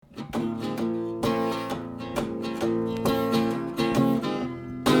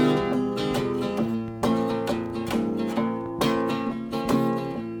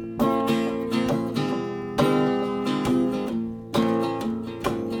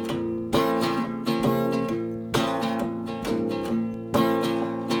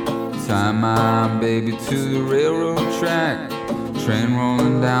Tie my baby to the railroad track, train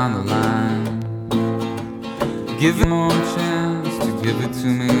rolling down the line. Give him more chance to give it to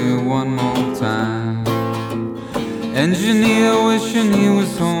me one more time. Engineer wishing he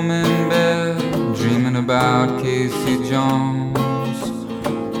was home in bed, dreaming about Casey Jones.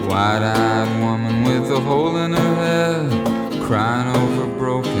 Wide-eyed woman with a hole in her head, crying over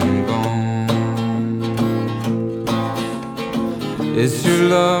broken bones. It's your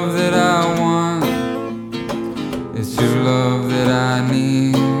love that I want, it's your love that I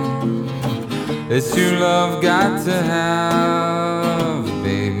need. It's your love got to have,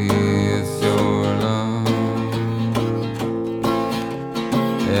 baby, it's your love.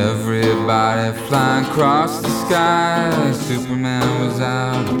 Everybody flying across the sky, Superman was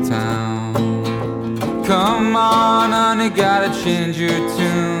out of town. Come on, honey, gotta change your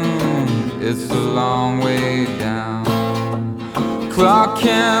tune, it's a long way down. Clark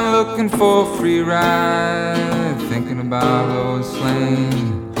Kent looking for a free ride, thinking about Lois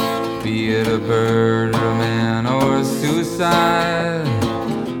Lane. Be it a bird or a man or a suicide,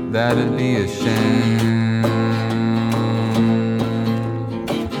 that'd be a shame.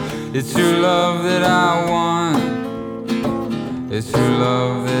 It's your love that I want, it's your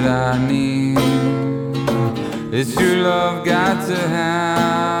love that I need. It's your love got to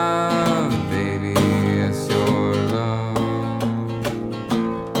have, baby, it's your love.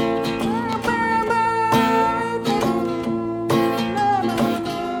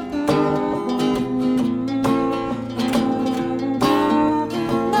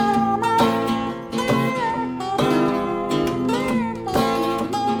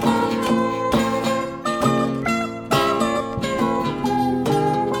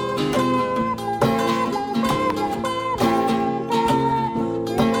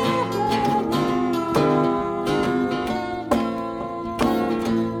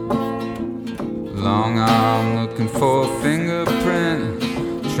 Long arm looking for a fingerprint,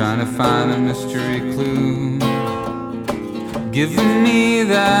 trying to find a mystery clue. Giving me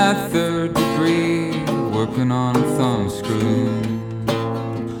that third degree, working on a thumbscrew.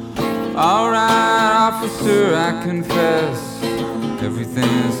 Alright, officer, I confess,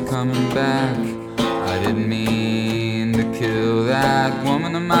 everything is coming back. I didn't mean to kill that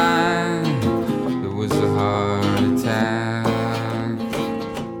woman of mine, it was a heart attack.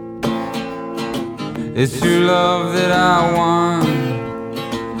 It's your love that I want,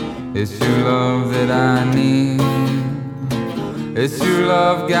 it's your love that I need. It's your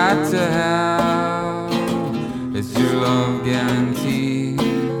love got to have, it's your love guaranteed.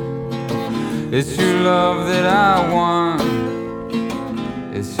 It's your love that I want,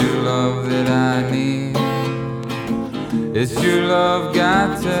 it's your love that I need. It's your love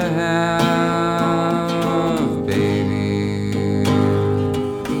got to have, baby,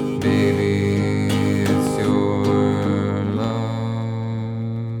 baby.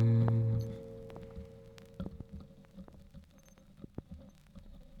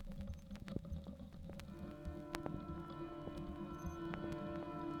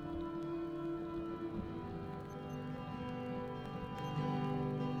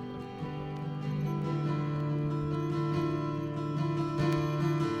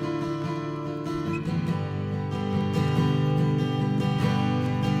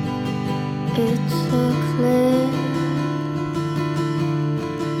 It's a clear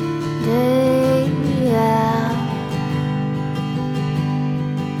day out.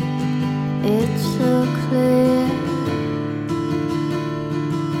 It's a clear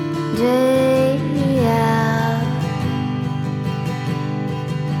day out.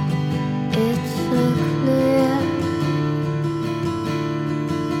 It's a clear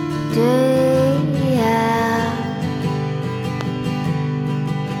day out.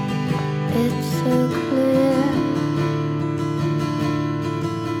 It's so clear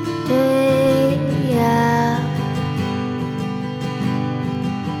day out.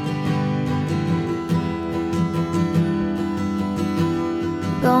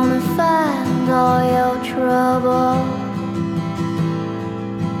 Gonna find all your trouble,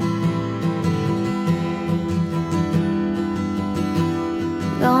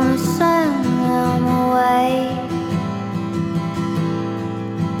 gonna send them away.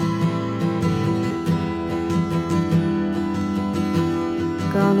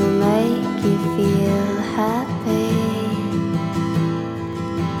 Gonna make you feel happy.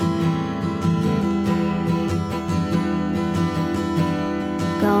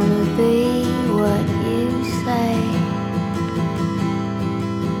 Gonna be what you say.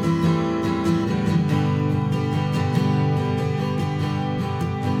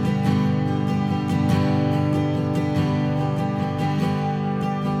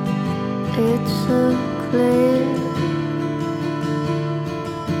 It's so clear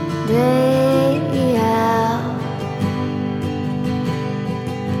day out.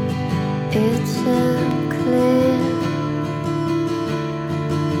 It's so clear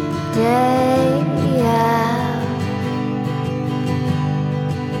day out.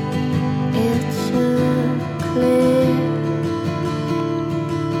 It's so clear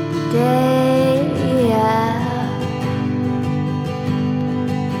day out.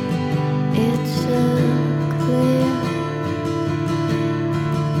 It's so clear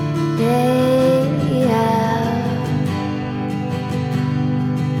day out.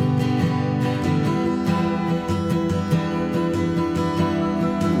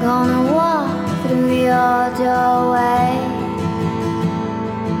 Gonna walk through your doorway.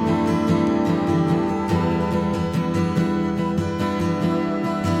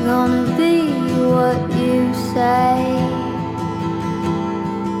 Gonna be what you say.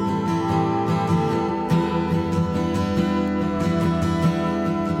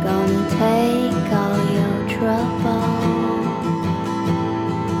 Gonna take all your trouble.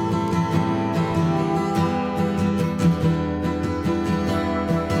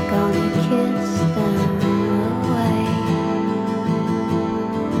 Gonna kiss them away.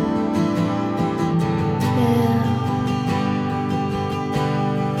 Till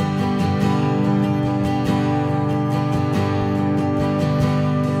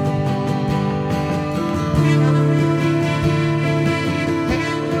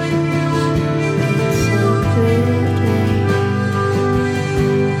it's so clear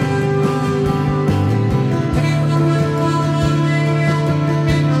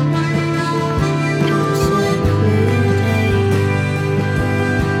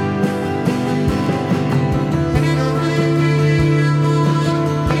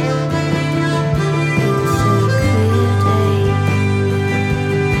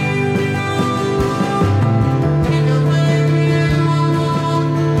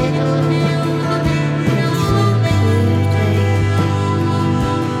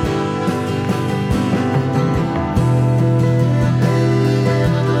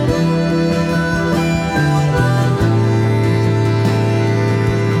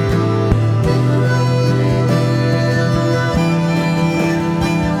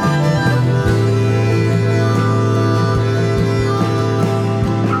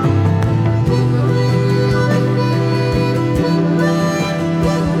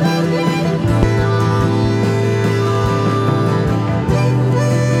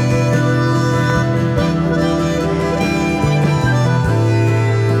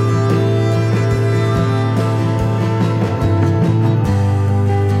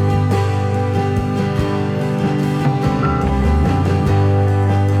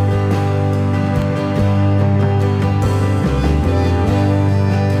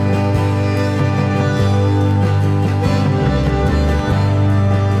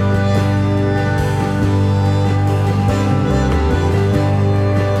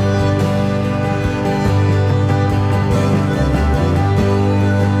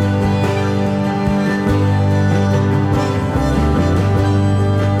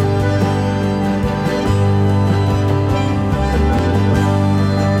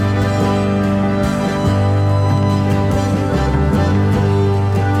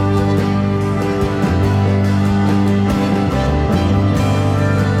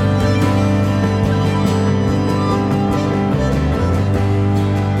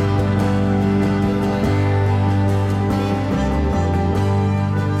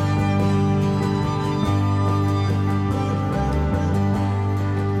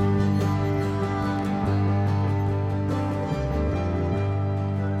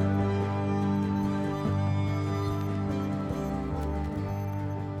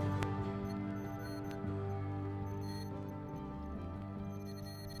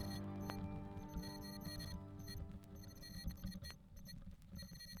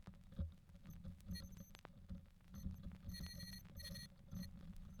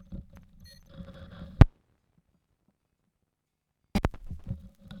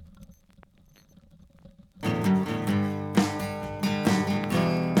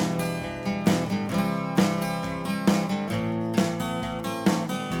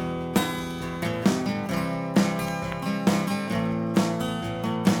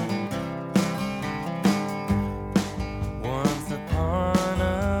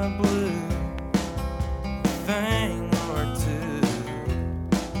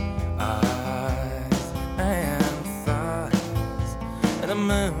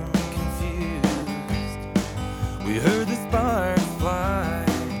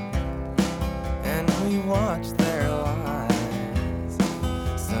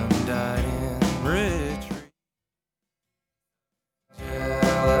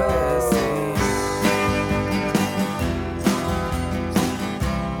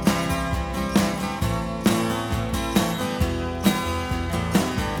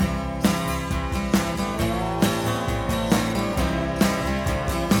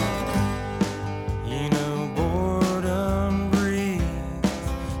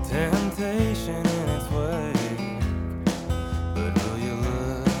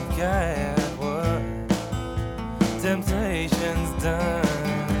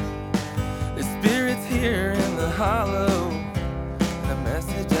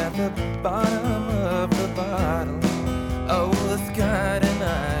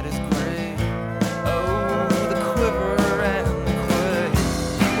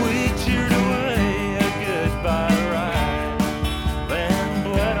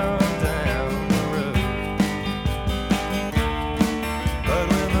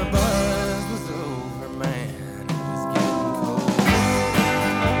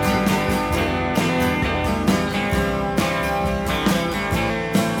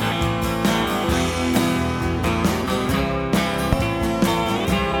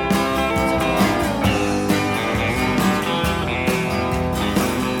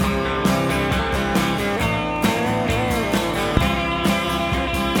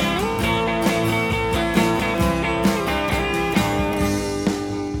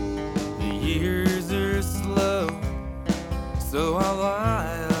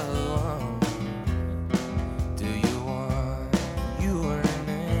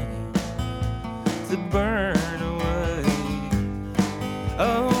to burn away.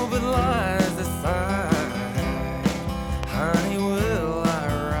 Oh, but lies aside, honey, will I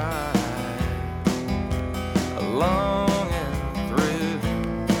ride along and through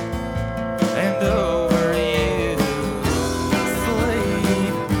and over you?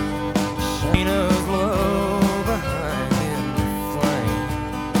 Sleep, Sheena's low behind in the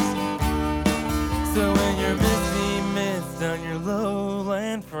flames. So when you're misty mist on your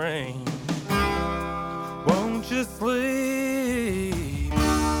lowland frame, won't you sleep?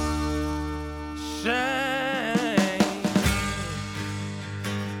 Shine.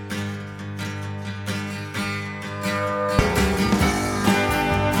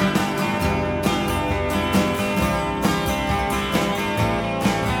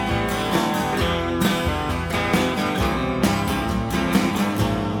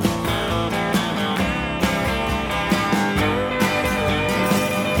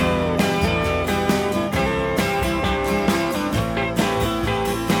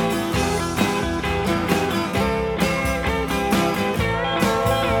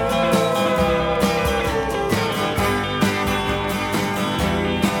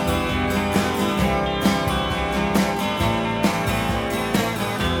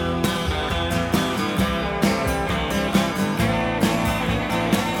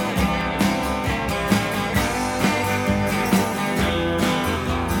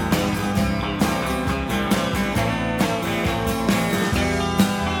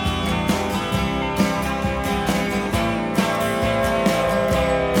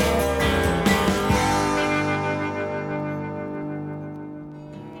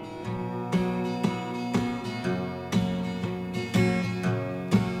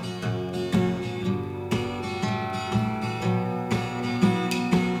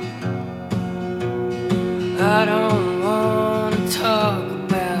 I don't want to talk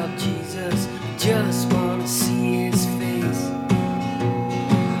about Jesus, I just want to see his face.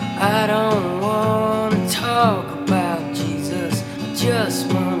 I don't want to talk about Jesus, I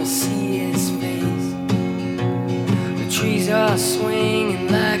just want to see his face. The trees are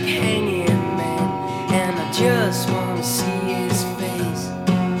swinging like hanging men, and I just want to see his face.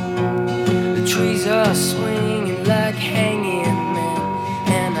 The trees are swinging like hanging men,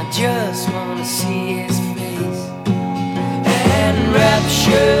 and I just want to see his face. And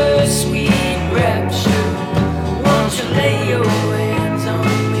rapture, sweet rapture, won't you lay your hands on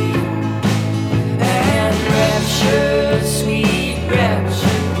me? And rapture, sweet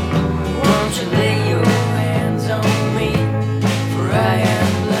rapture, won't you lay your hands on me? For I am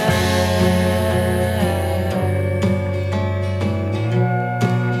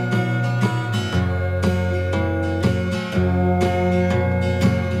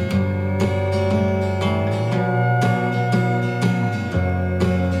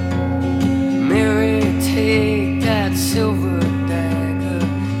silver dagger,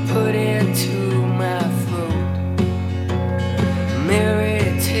 put it to my throat. Mary,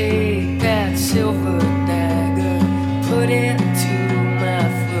 take that silver dagger, put it to my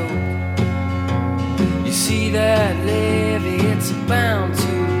throat. You see that levee, it's bound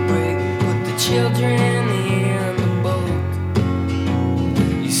to break. Put the children in the boat.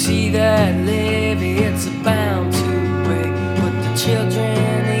 You see that levee, it's bound to break. Put the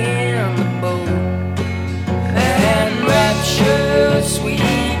children in the boat. Rapture,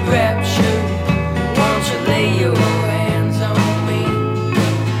 sweet rapture, won't you lay your hands on me?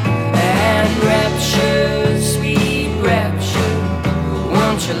 And rapture, sweet rapture,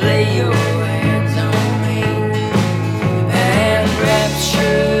 won't you lay your hands on me? And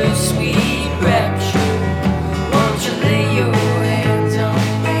rapture, sweet rapture, won't you lay your hands on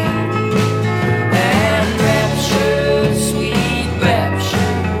me? And rapture, sweet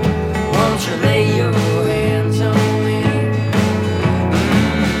rapture, won't you lay your hands on me?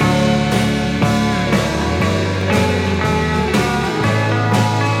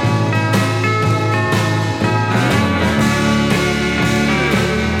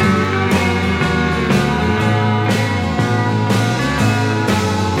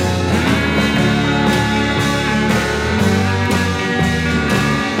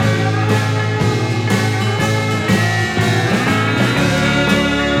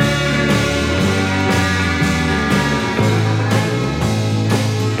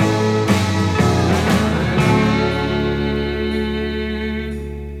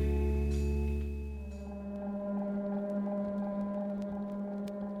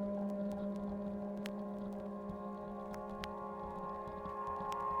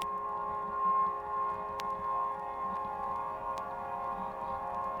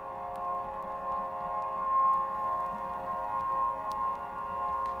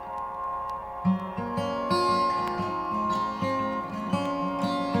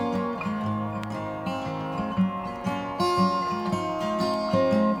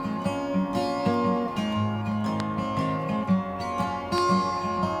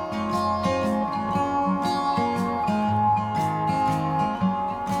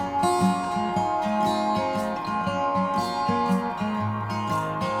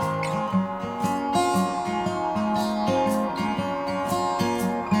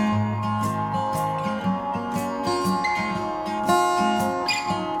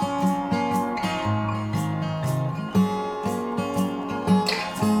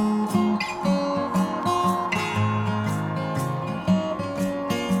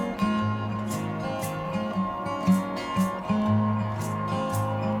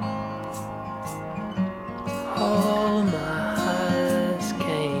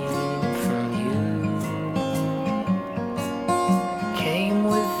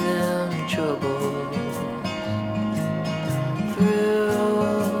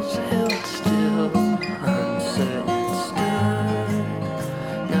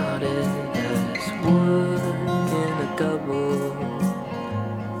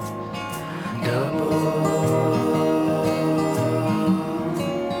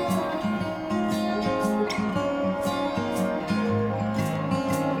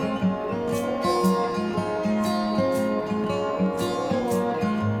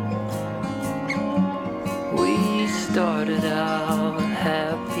 started out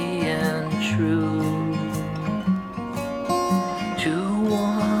happy and true to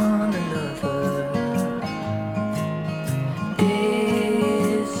one another.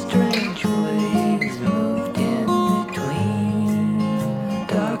 Days, strange ways moved in between,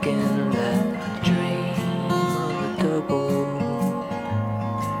 darkened that dream of a double.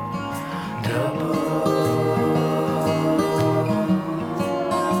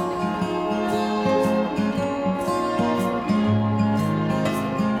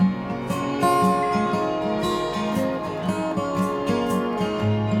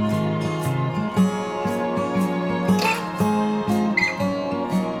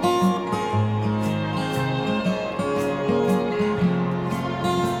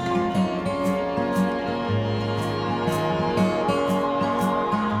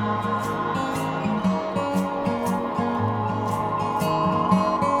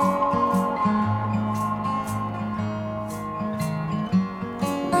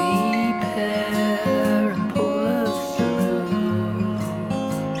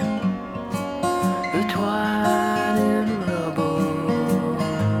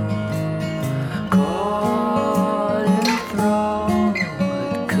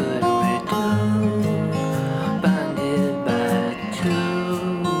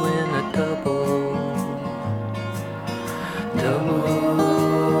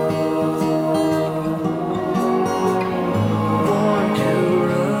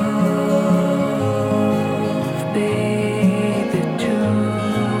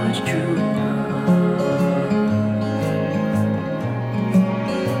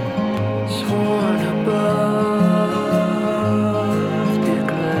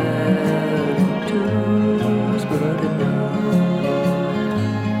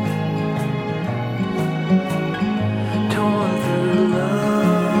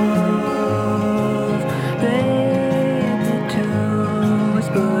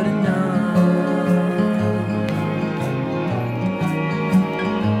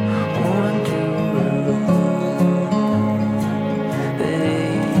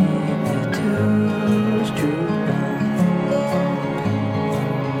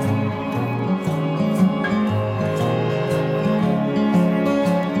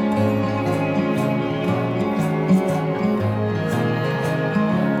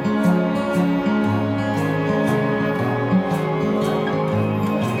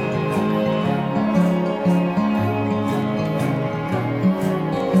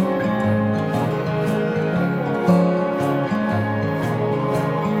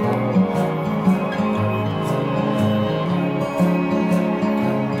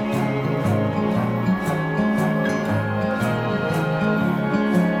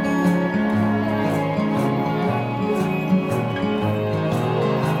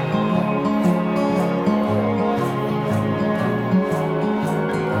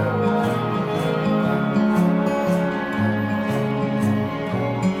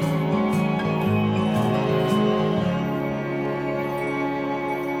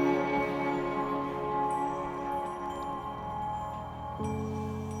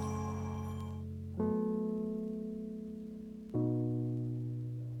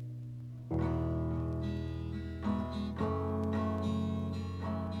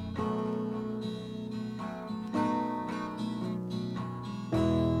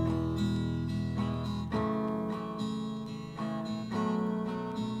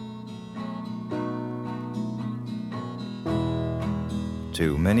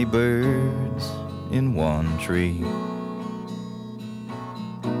 Too many birds in one tree.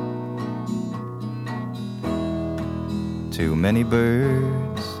 Too many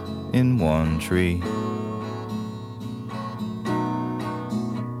birds in one tree.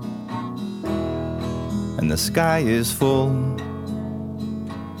 And the sky is full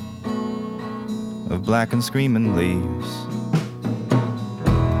of black and screaming leaves.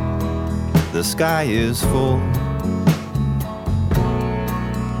 The sky is full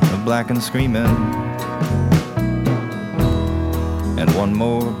black and screaming, and one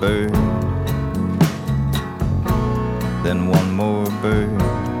more bird, then one more bird,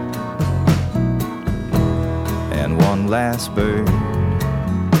 and one last bird,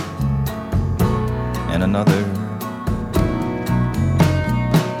 and another,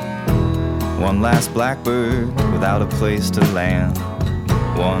 one last blackbird without a place to land,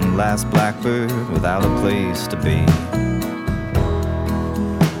 one last blackbird without a place to be.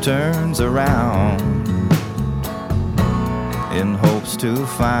 Turns around in hopes to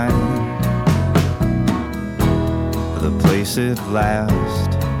find the place it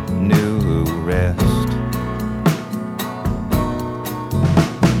last knew rest.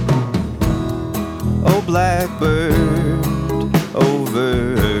 blackbird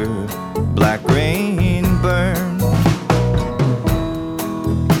over black rain burn.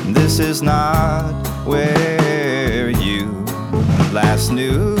 This is not where you last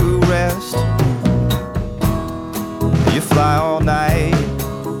knew rest. You fly all night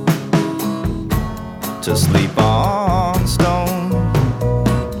to sleep on stone,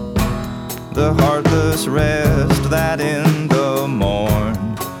 the heartless rest that in the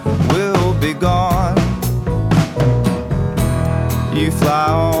morn will be gone. You fly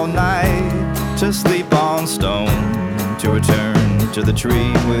all night to sleep on stone, to return to the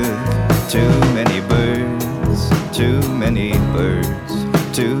tree with too many birds, too many birds,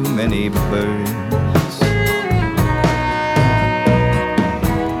 too many birds.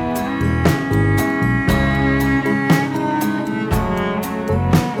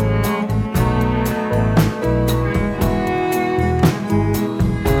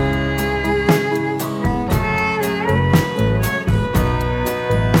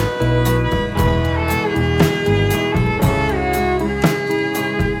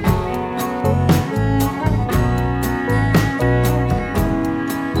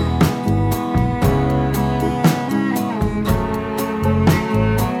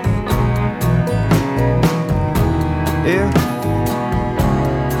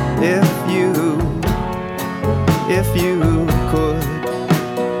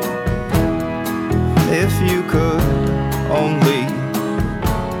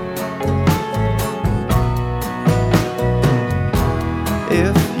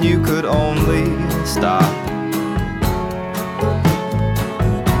 If you could only stop.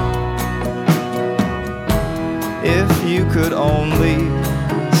 If you could only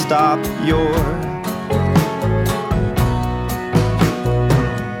stop your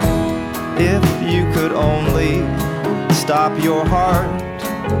If you could only stop your heart.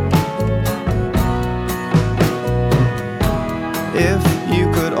 If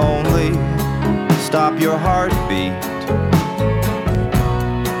you could only stop your heartbeat.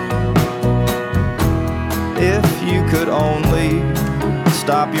 If you could only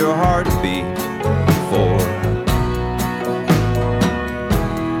stop your heartbeat for.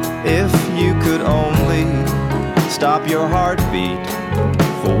 If you could only stop your heartbeat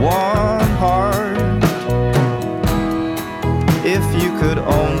for one heart. If you could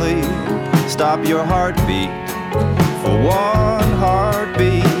only stop your heartbeat for one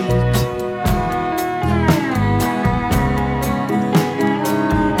heartbeat.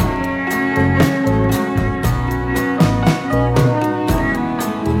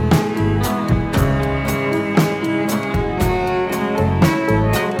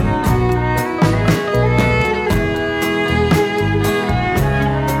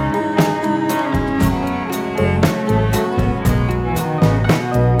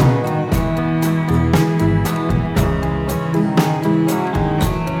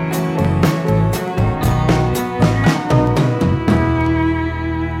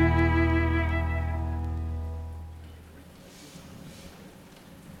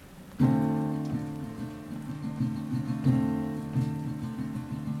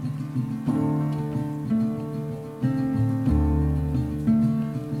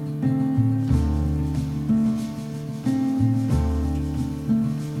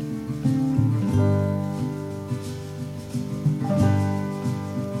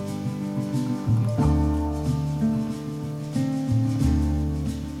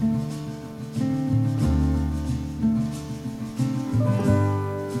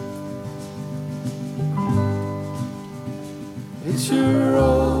 It's your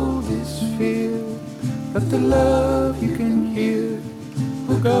oldest fear, but the love you can hear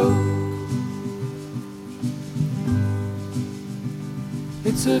will go.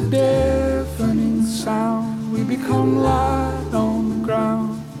 It's a deafening sound. We become light on the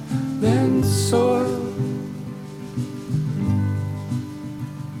ground, then soil.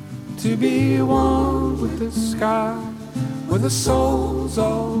 To be one with the sky, where the souls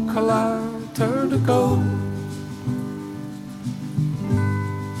all collide, turn to gold.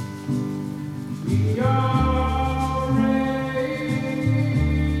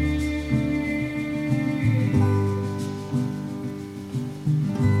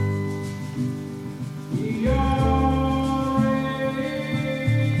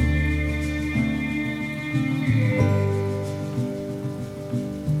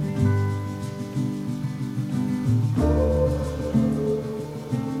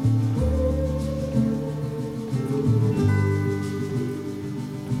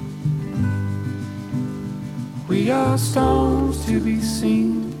 We are stones to be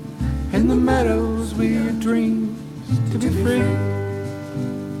seen, in the meadows we are dreams to be free.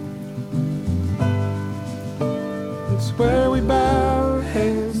 where we bow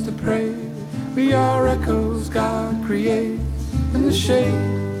heads to pray. We are echoes God creates in the shade.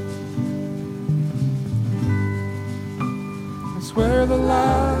 It's where the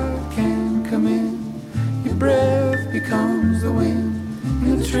light can come in. Your breath becomes the wind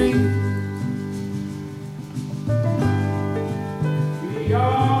in the tree. We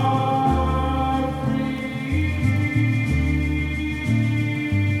are free.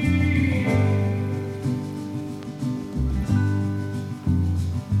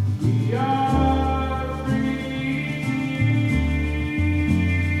 We are free.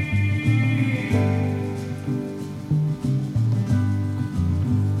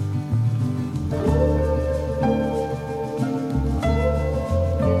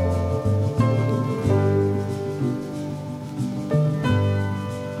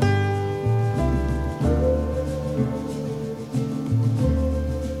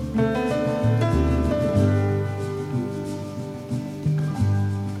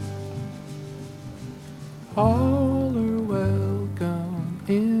 All are welcome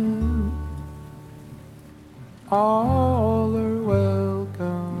in. All are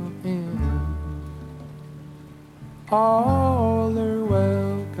welcome in. All are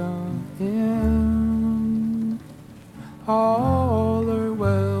welcome in. All are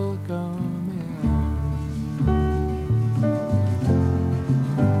welcome in.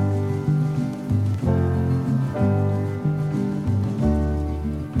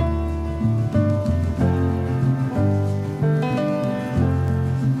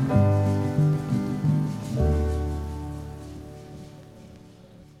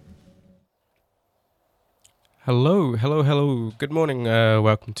 Hello. Good morning.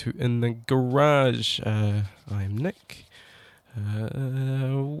 Welcome to In the Garage. I am Nick.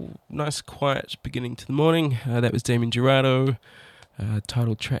 Nice, quiet beginning to the morning. That was Damien Jurado,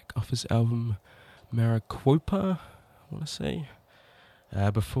 title track off his album Maricopa, I want to say.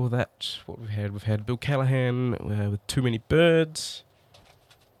 Before that, what we've had Bill Callahan with Too Many Birds.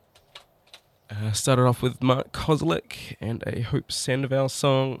 Started off with Mark Kozlik and a Hope Sandoval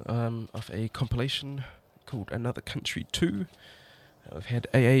song off a compilation called Another Country 2. We've had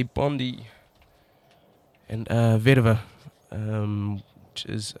A.A. Bondi and Vedova, which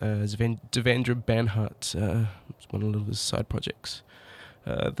is Devendra Banhart, one of his side projects.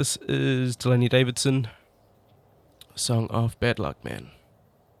 This is Delaney Davidson, song of Bad Luck Man.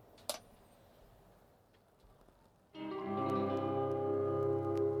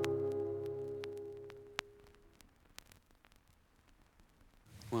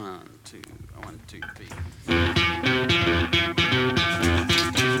 One, two, three.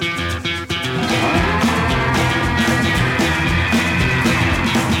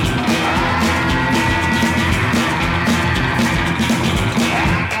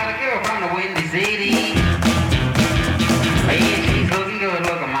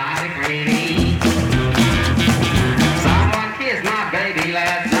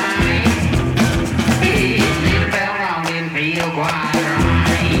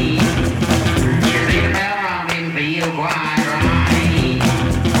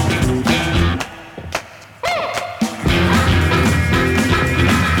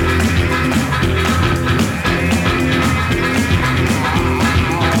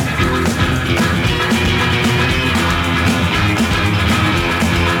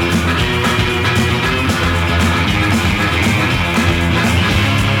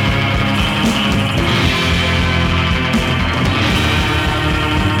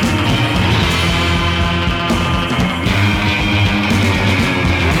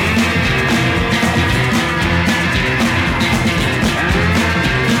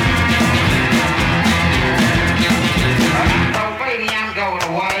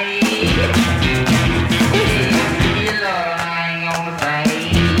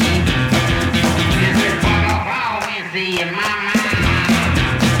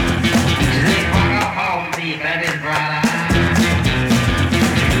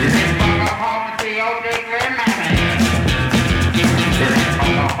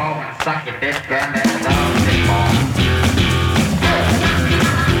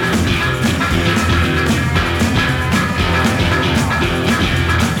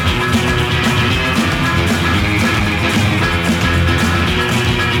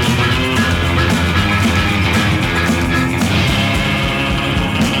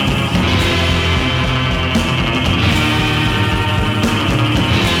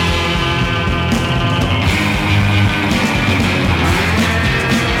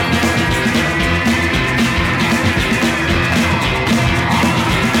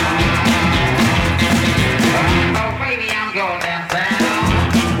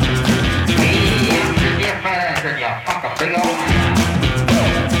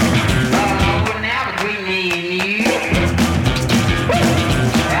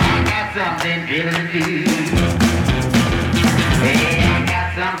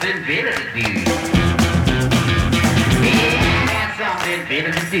 something better to do. Yeah, I got something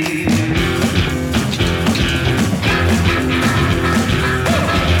better to do.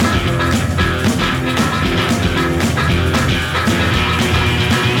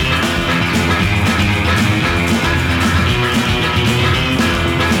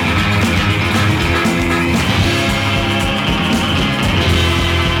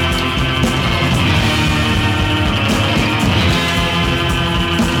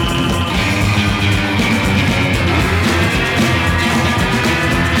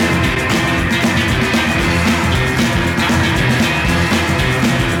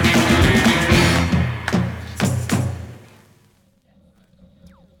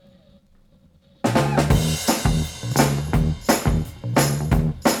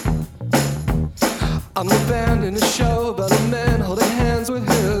 I'm the band in a show about a man holding hands with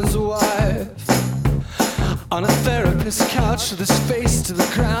his wife on a therapist's couch with his face to the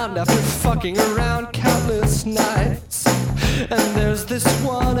ground after fucking around countless nights. And there's this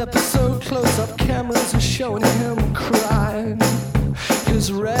one episode, close-up cameras are showing him crying,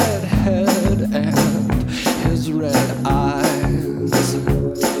 his red head and his red eyes.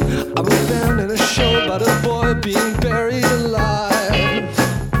 I'm a band in a show about a boy being buried alive,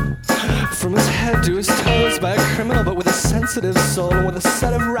 from his head to his toes by a criminal, but with a sensitive soul and with a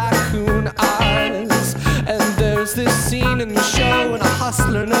set of raccoon eyes. And there's this scene in the show when a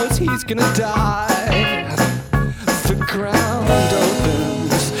hustler knows he's gonna die. The ground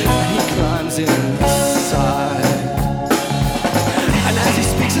opens and he climbs inside. And as he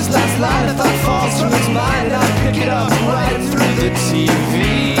speaks his last line, a thought falls from his mind, and I pick it up right through the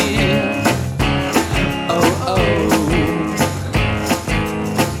TV. Oh, oh.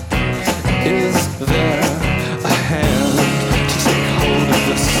 Is there a hand to take hold of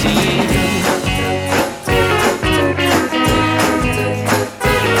the scene?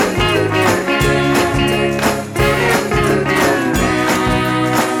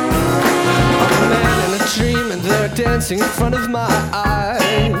 I'm a man in a dream and they're dancing in front of my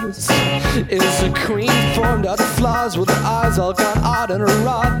eyes. Is a queen formed out of flaws with her eyes all gone odd and a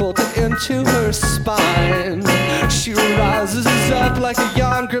rod bolted into her spine. She rises up like a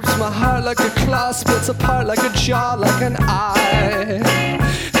yawn, grips my heart like a claw, splits apart like a jaw, like an eye.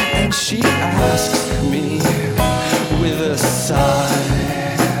 And she asks me with a sigh,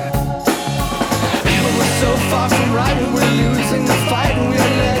 we're so far from right, and we're losing the fight, and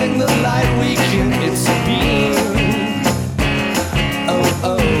we're letting the light weaken its beam. Oh,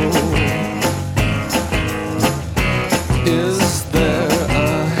 oh. Is there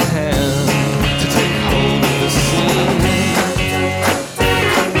a hand to take hold of the scene?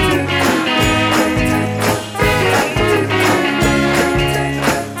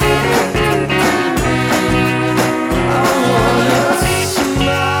 I wanna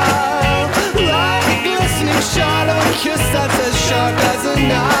smile like a glistening shot of a kiss that's as sharp as a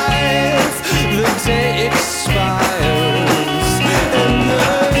knife. The day expires and the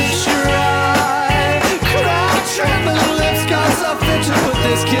dry, trembling lips got something to put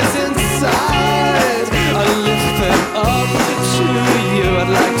this kiss inside. I lift them up to you. I'd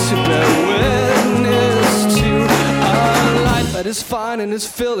like to bear witness to a life that is fine and is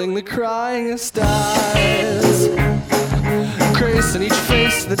filling the cryingest eyes. Grace in each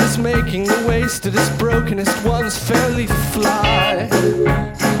face that is making the wasted, its brokenest ones fairly fly.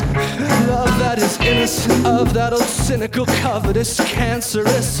 Love that is innocent of that old cynical, covetous,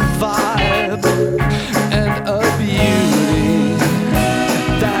 cancerous vibe, and a beauty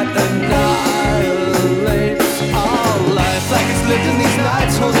that annihilates all life, like it's lived in these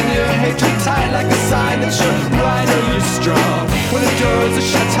nights, holding your hatred tight like a sign that you're right or you're strong. When the doors are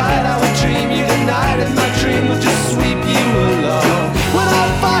shut tight, I would dream you tonight, and my dream will just sweep you along. When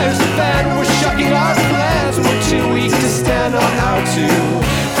our fires are fed, we're shucking our plans, we're too weak to stand on our 2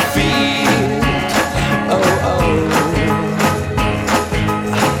 feet. Oh, oh.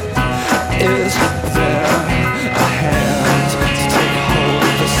 Is there a hand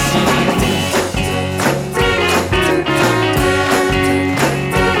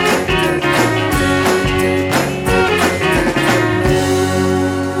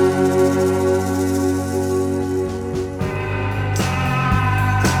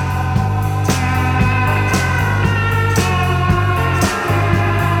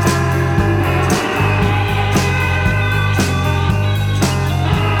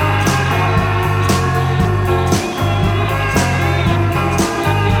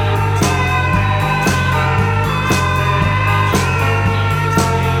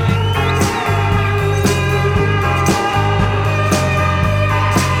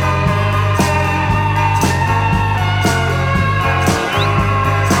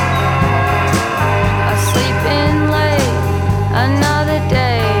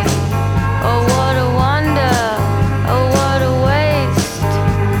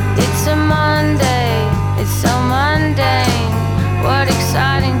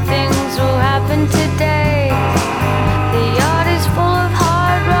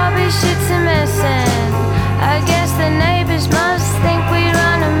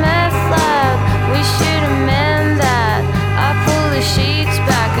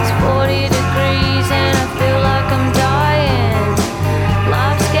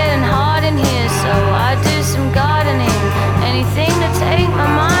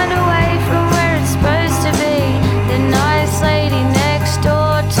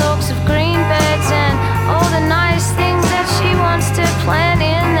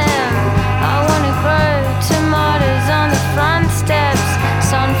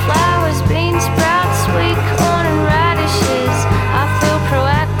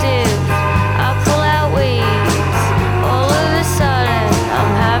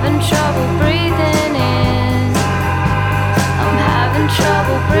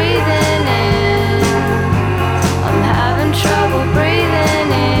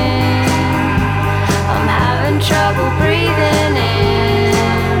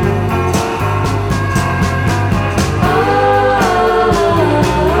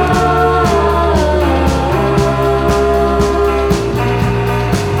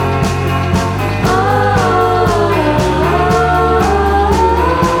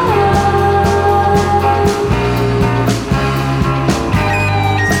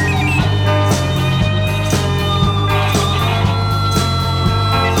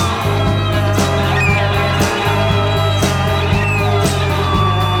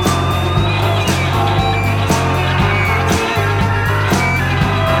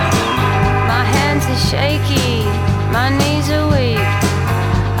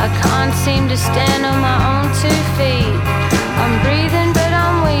can't seem to stand on my own 2 feet. I'm breathing but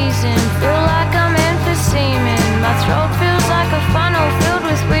I'm wheezing, feel like I'm emphyseming. My throat feels like a funnel filled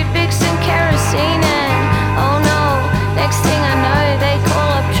with Weet-Bix and kerosene. And oh no, next thing I know they call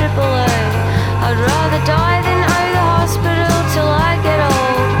up AAA. I'd rather die than owe the hospital till I get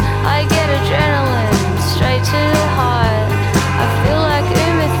old. I get adrenaline straight to the heart. I feel like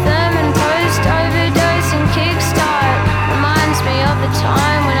Uma Thurman post-overdose and kickstart. Reminds me of the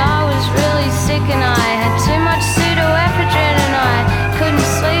time when I was really sick and I had too much pseudoephedrine and I couldn't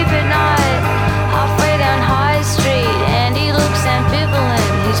sleep at night. Halfway down High Street, Andy looks ambivalent.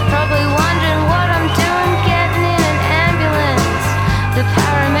 He's probably wondering what I'm doing getting in an ambulance. The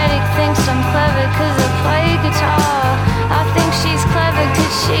paramedic thinks I'm clever cause I play guitar. I think she's clever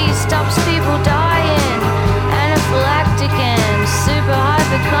cause she stops people dying. Anaphylactic and super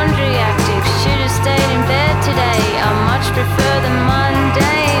hypochondriac. Should've stayed in bed today. I much prefer the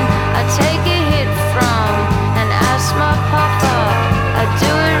mundane. I take a hit from an asthma pop-up. I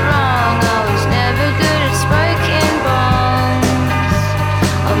do it wrong. I was never good at smoking bombs.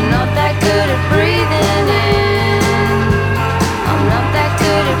 I'm not that good at breathing in. I'm not that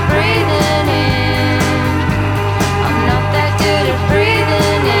good at breathing in. I'm not that good at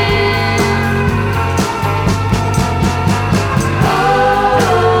breathing in.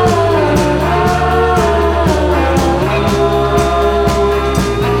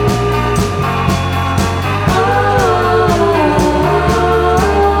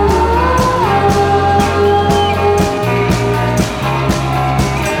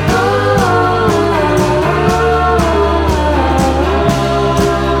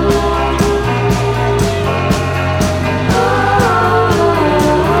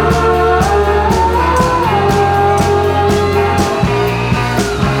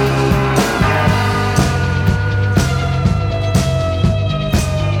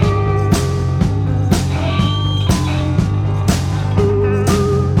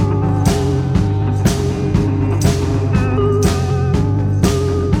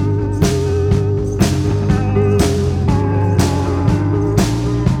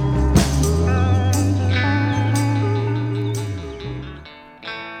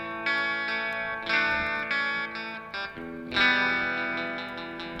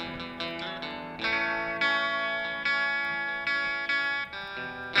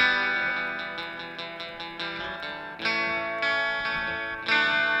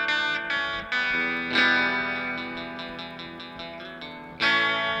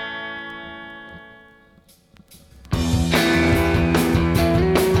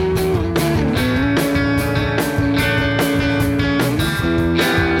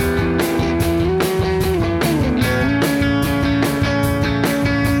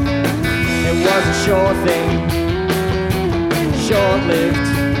 Sure thing, short-lived,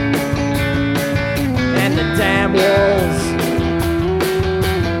 and the damn walls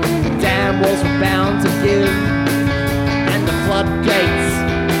were bound to give, and the floodgates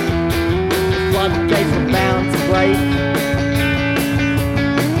were bound to break.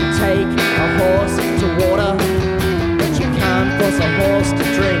 You take a horse to water, but you can't force a horse to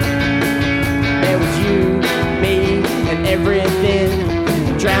drink. There was you, me, and everything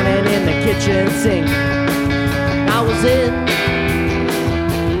drowning in the kitchen sink. I was in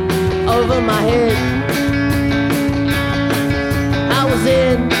over my head. I was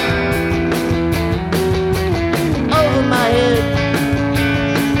in over my head.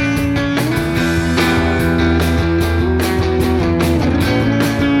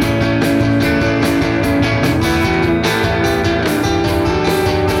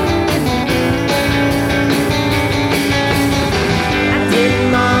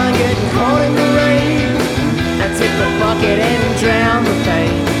 And drown the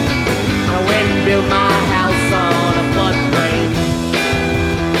pain. I went and built my house on a floodplain.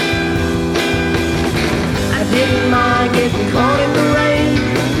 I didn't mind getting caught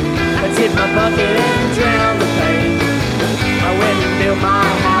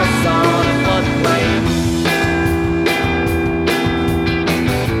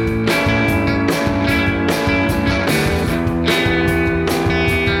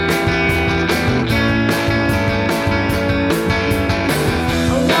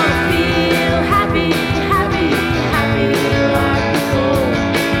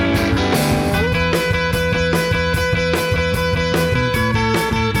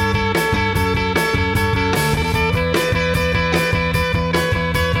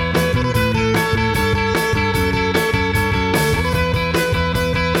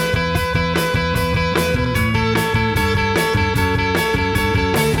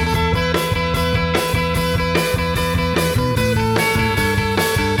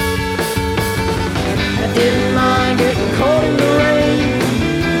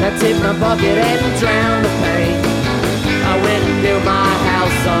tipped my bucket and drowned the pain. I went and built my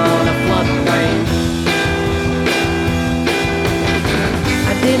house on a floodplain.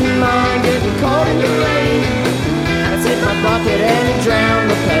 I didn't mind getting caught in the rain. I tipped my bucket and drowned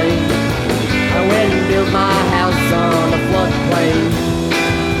the pain. I went and built my house on a floodplain.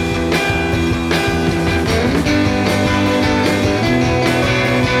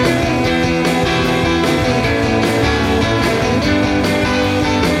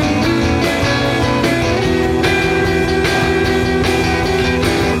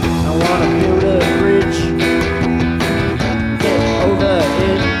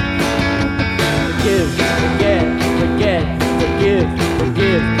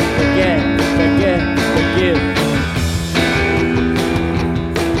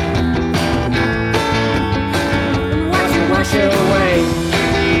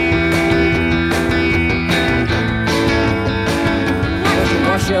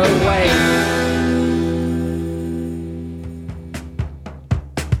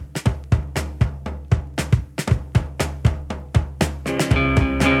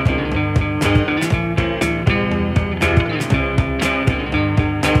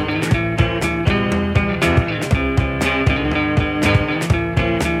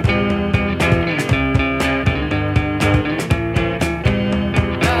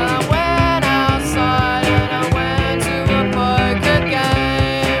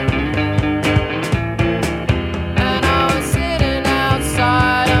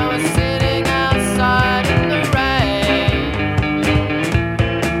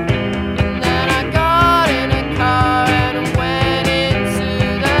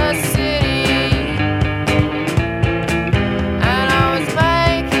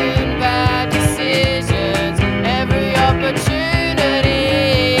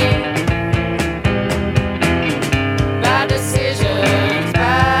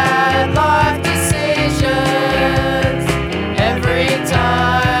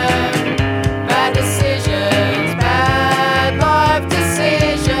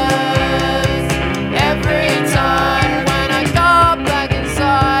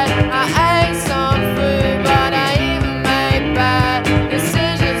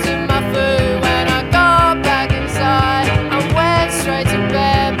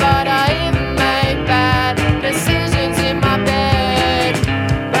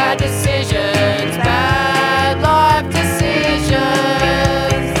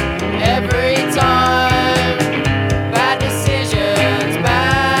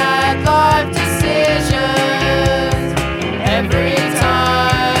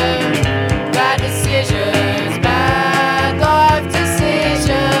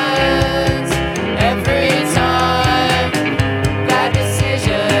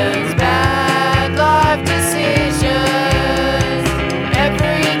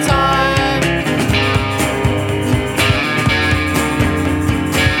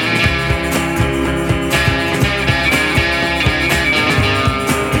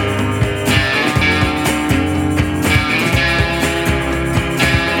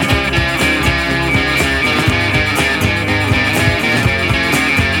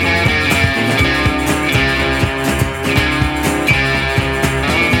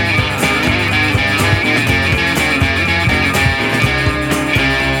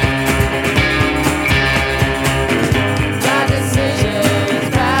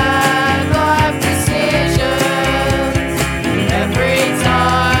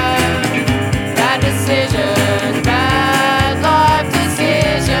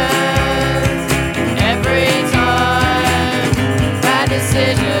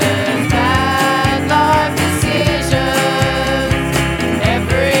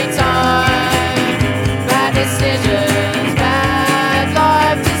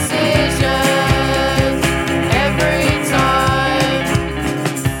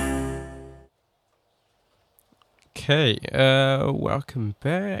 Okay, welcome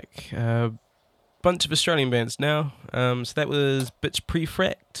back. Bunch of Australian bands now. So that was Bitch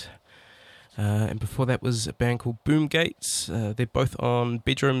Prefract, and before that was a band called Boomgates. They're both on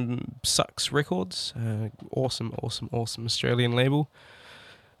Bedroom Sucks Records. Awesome Australian label.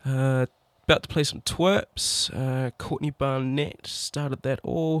 About to play some twerps. Courtney Barnett started that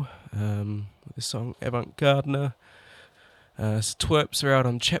all with the song Avant Gardener. So twerps are out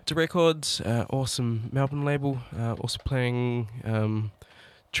on Chapter Records, awesome Melbourne label. Also playing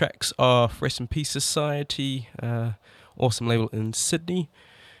tracks off Rest in Peace Society, awesome label in Sydney,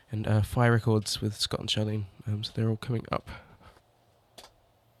 and Fire Records with Scott and Charlene. So they're all coming up.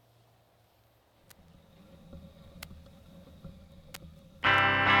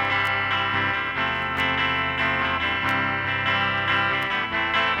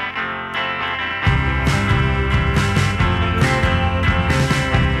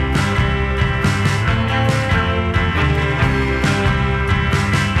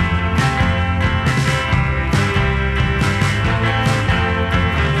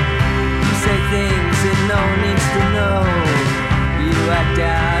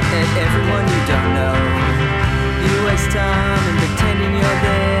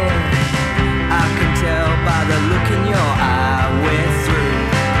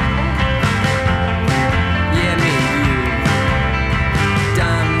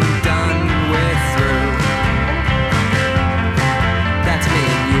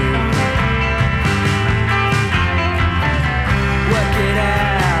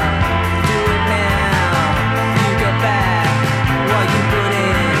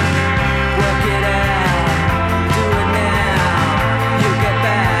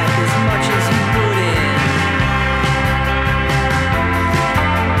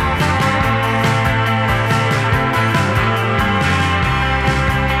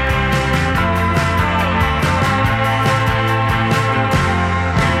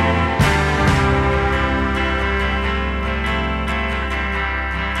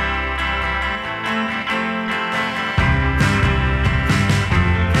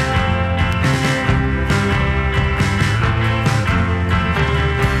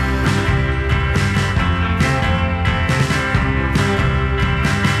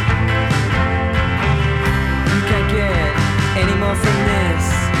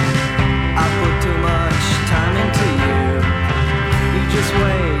 just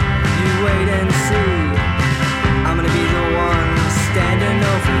wait, you wait and see. I'm gonna be the one standing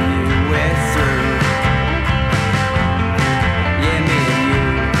over you. We're through. Yeah, me and you.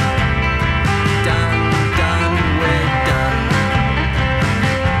 Done, we're done.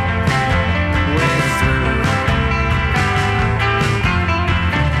 We're through.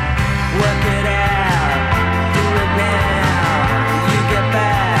 Work it out, do it now. You get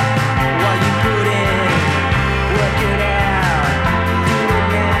back what you put in. Work it out, do it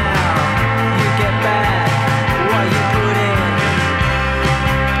now. You get back.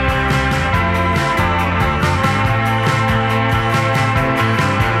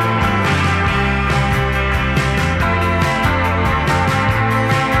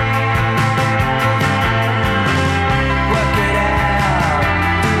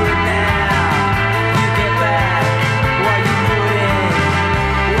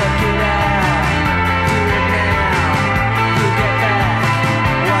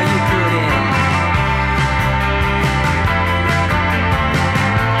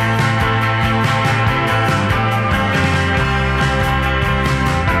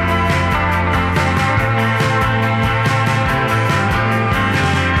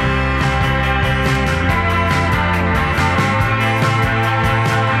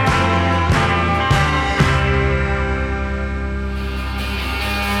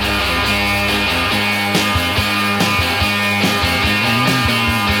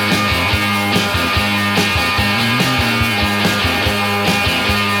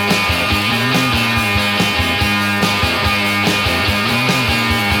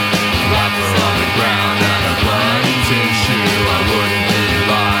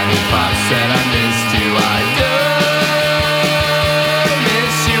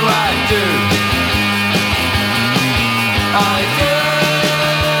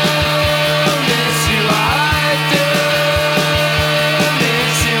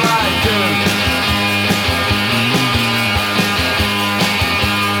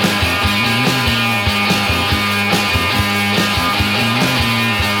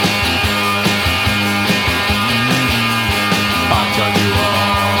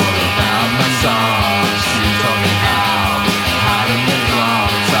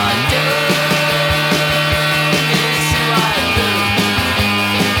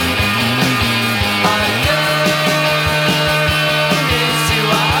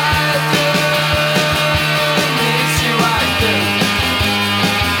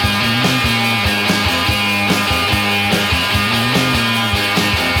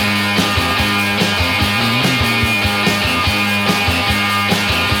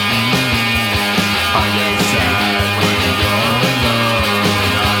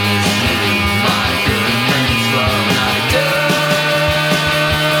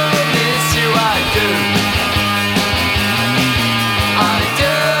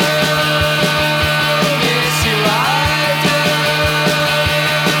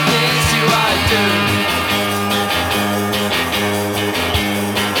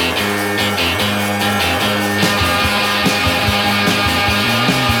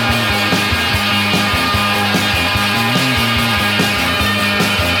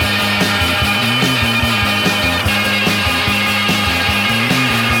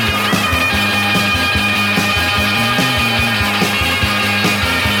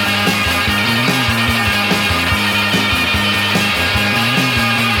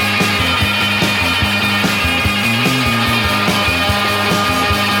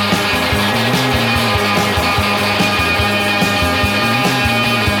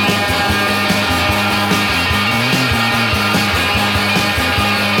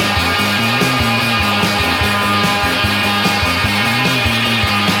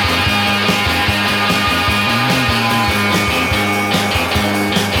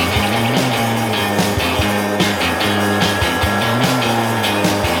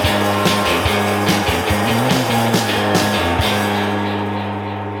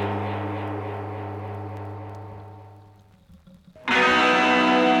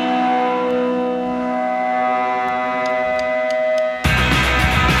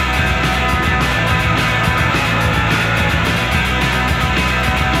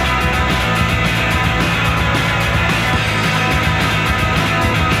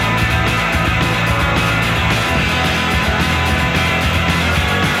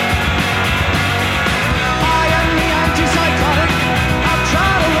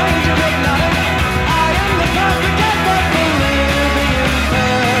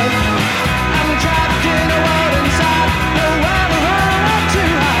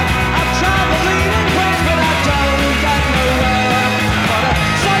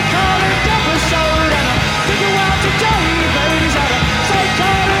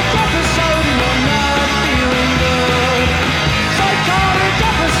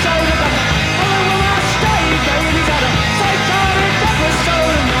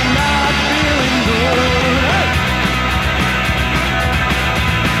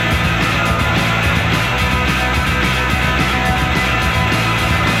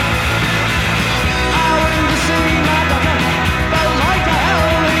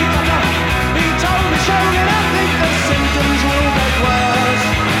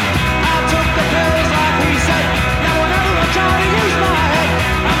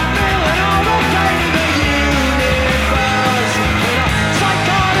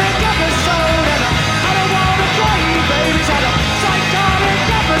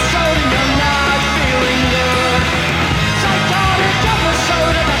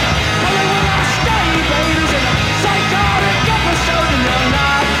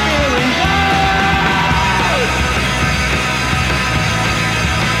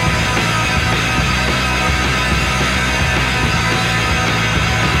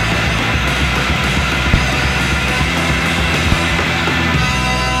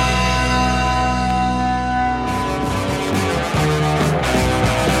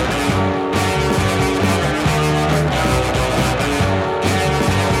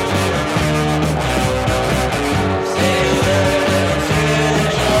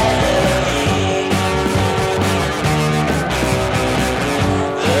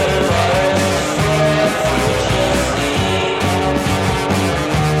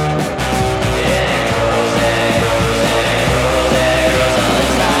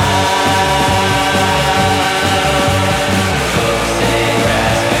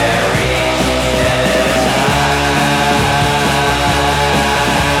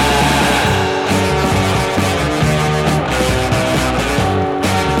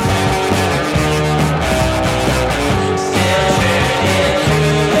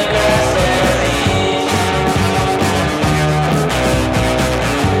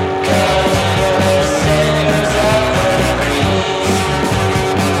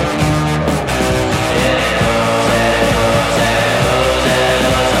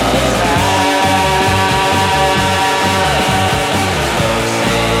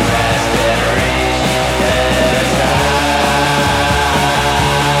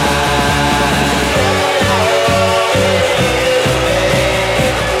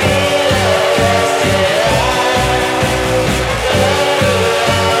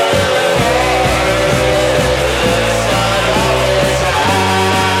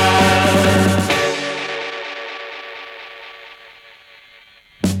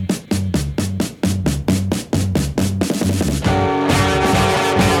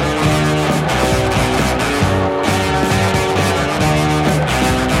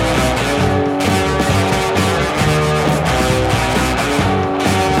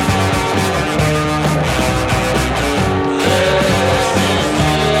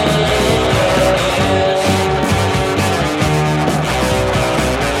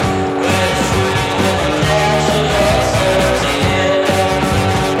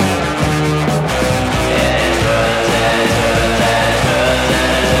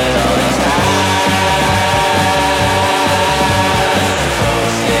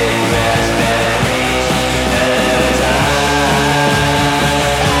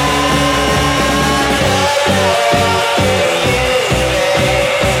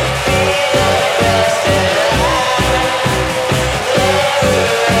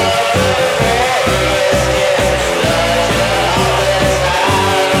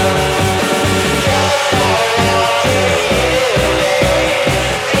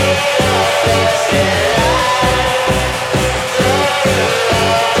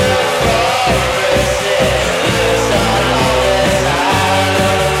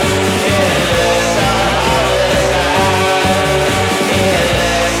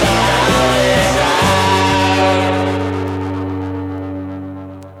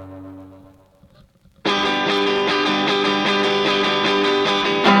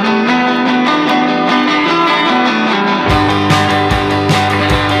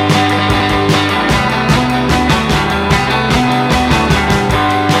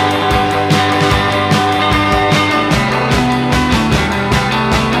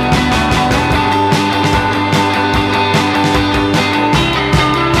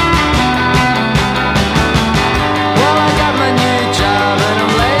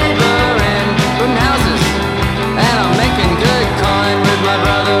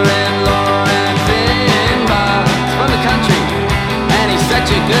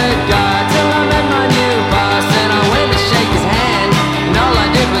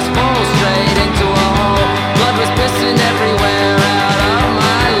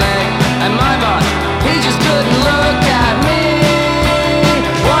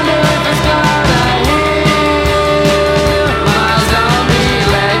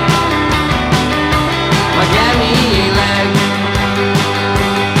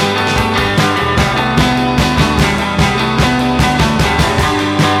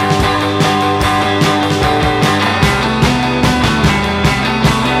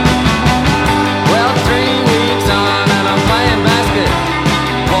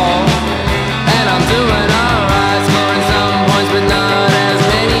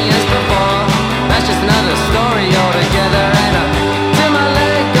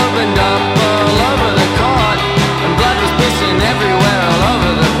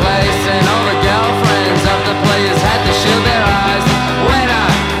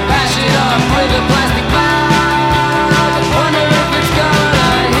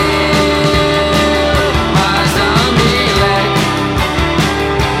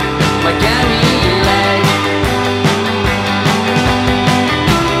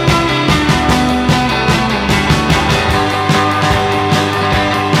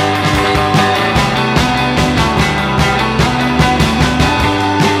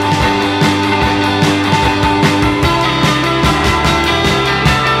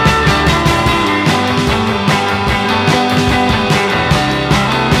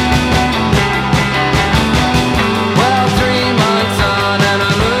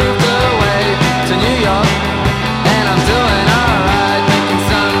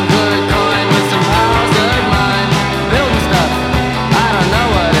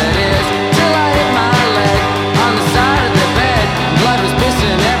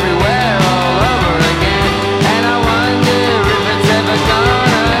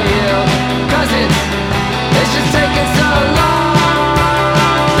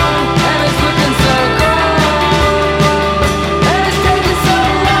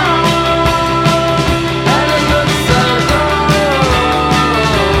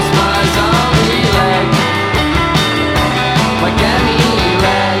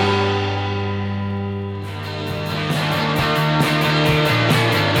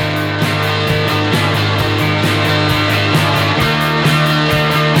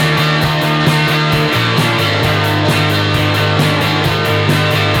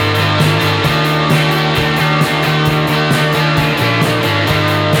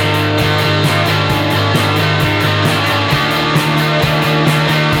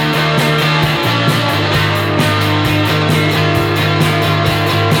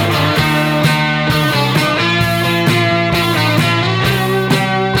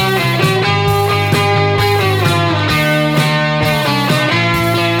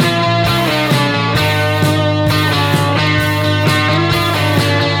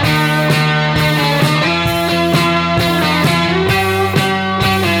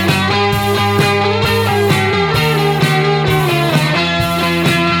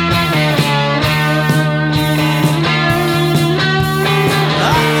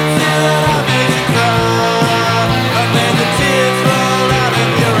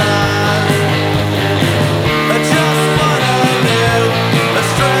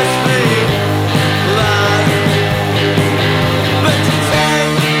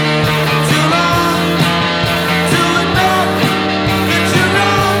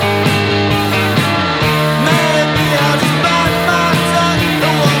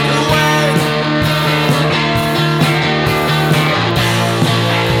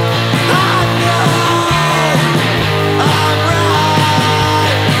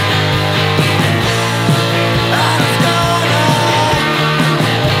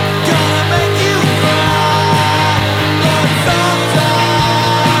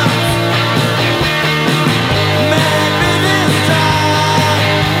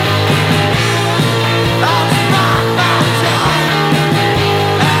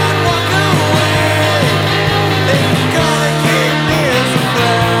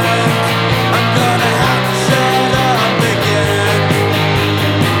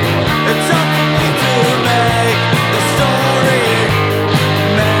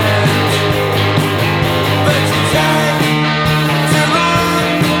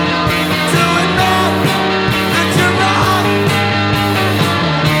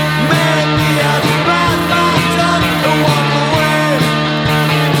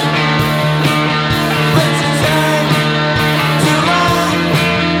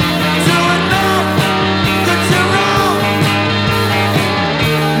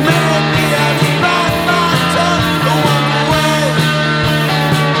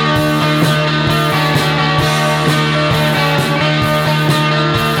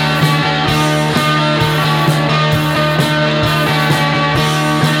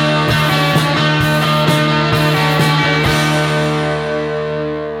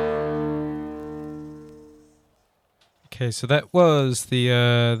 Okay, so that was the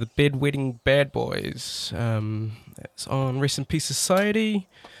Bedwetting Bad Boys. That's on Rest in Peace Society.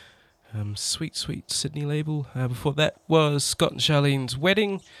 Sweet Sydney label. Before that was Scott and Charlene's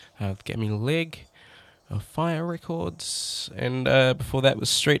Wedding. Get Me Leg. Fire Records. And before that was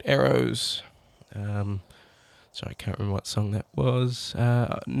Straight Arrows. Sorry, I can't remember what song that was.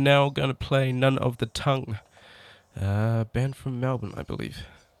 Now going to play None of the Tongue. Band from Melbourne, I believe.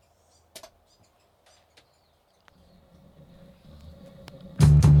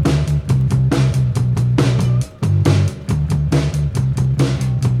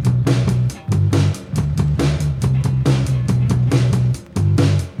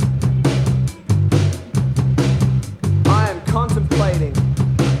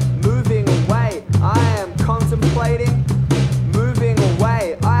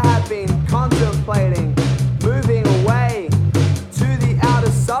 Moving away to the outer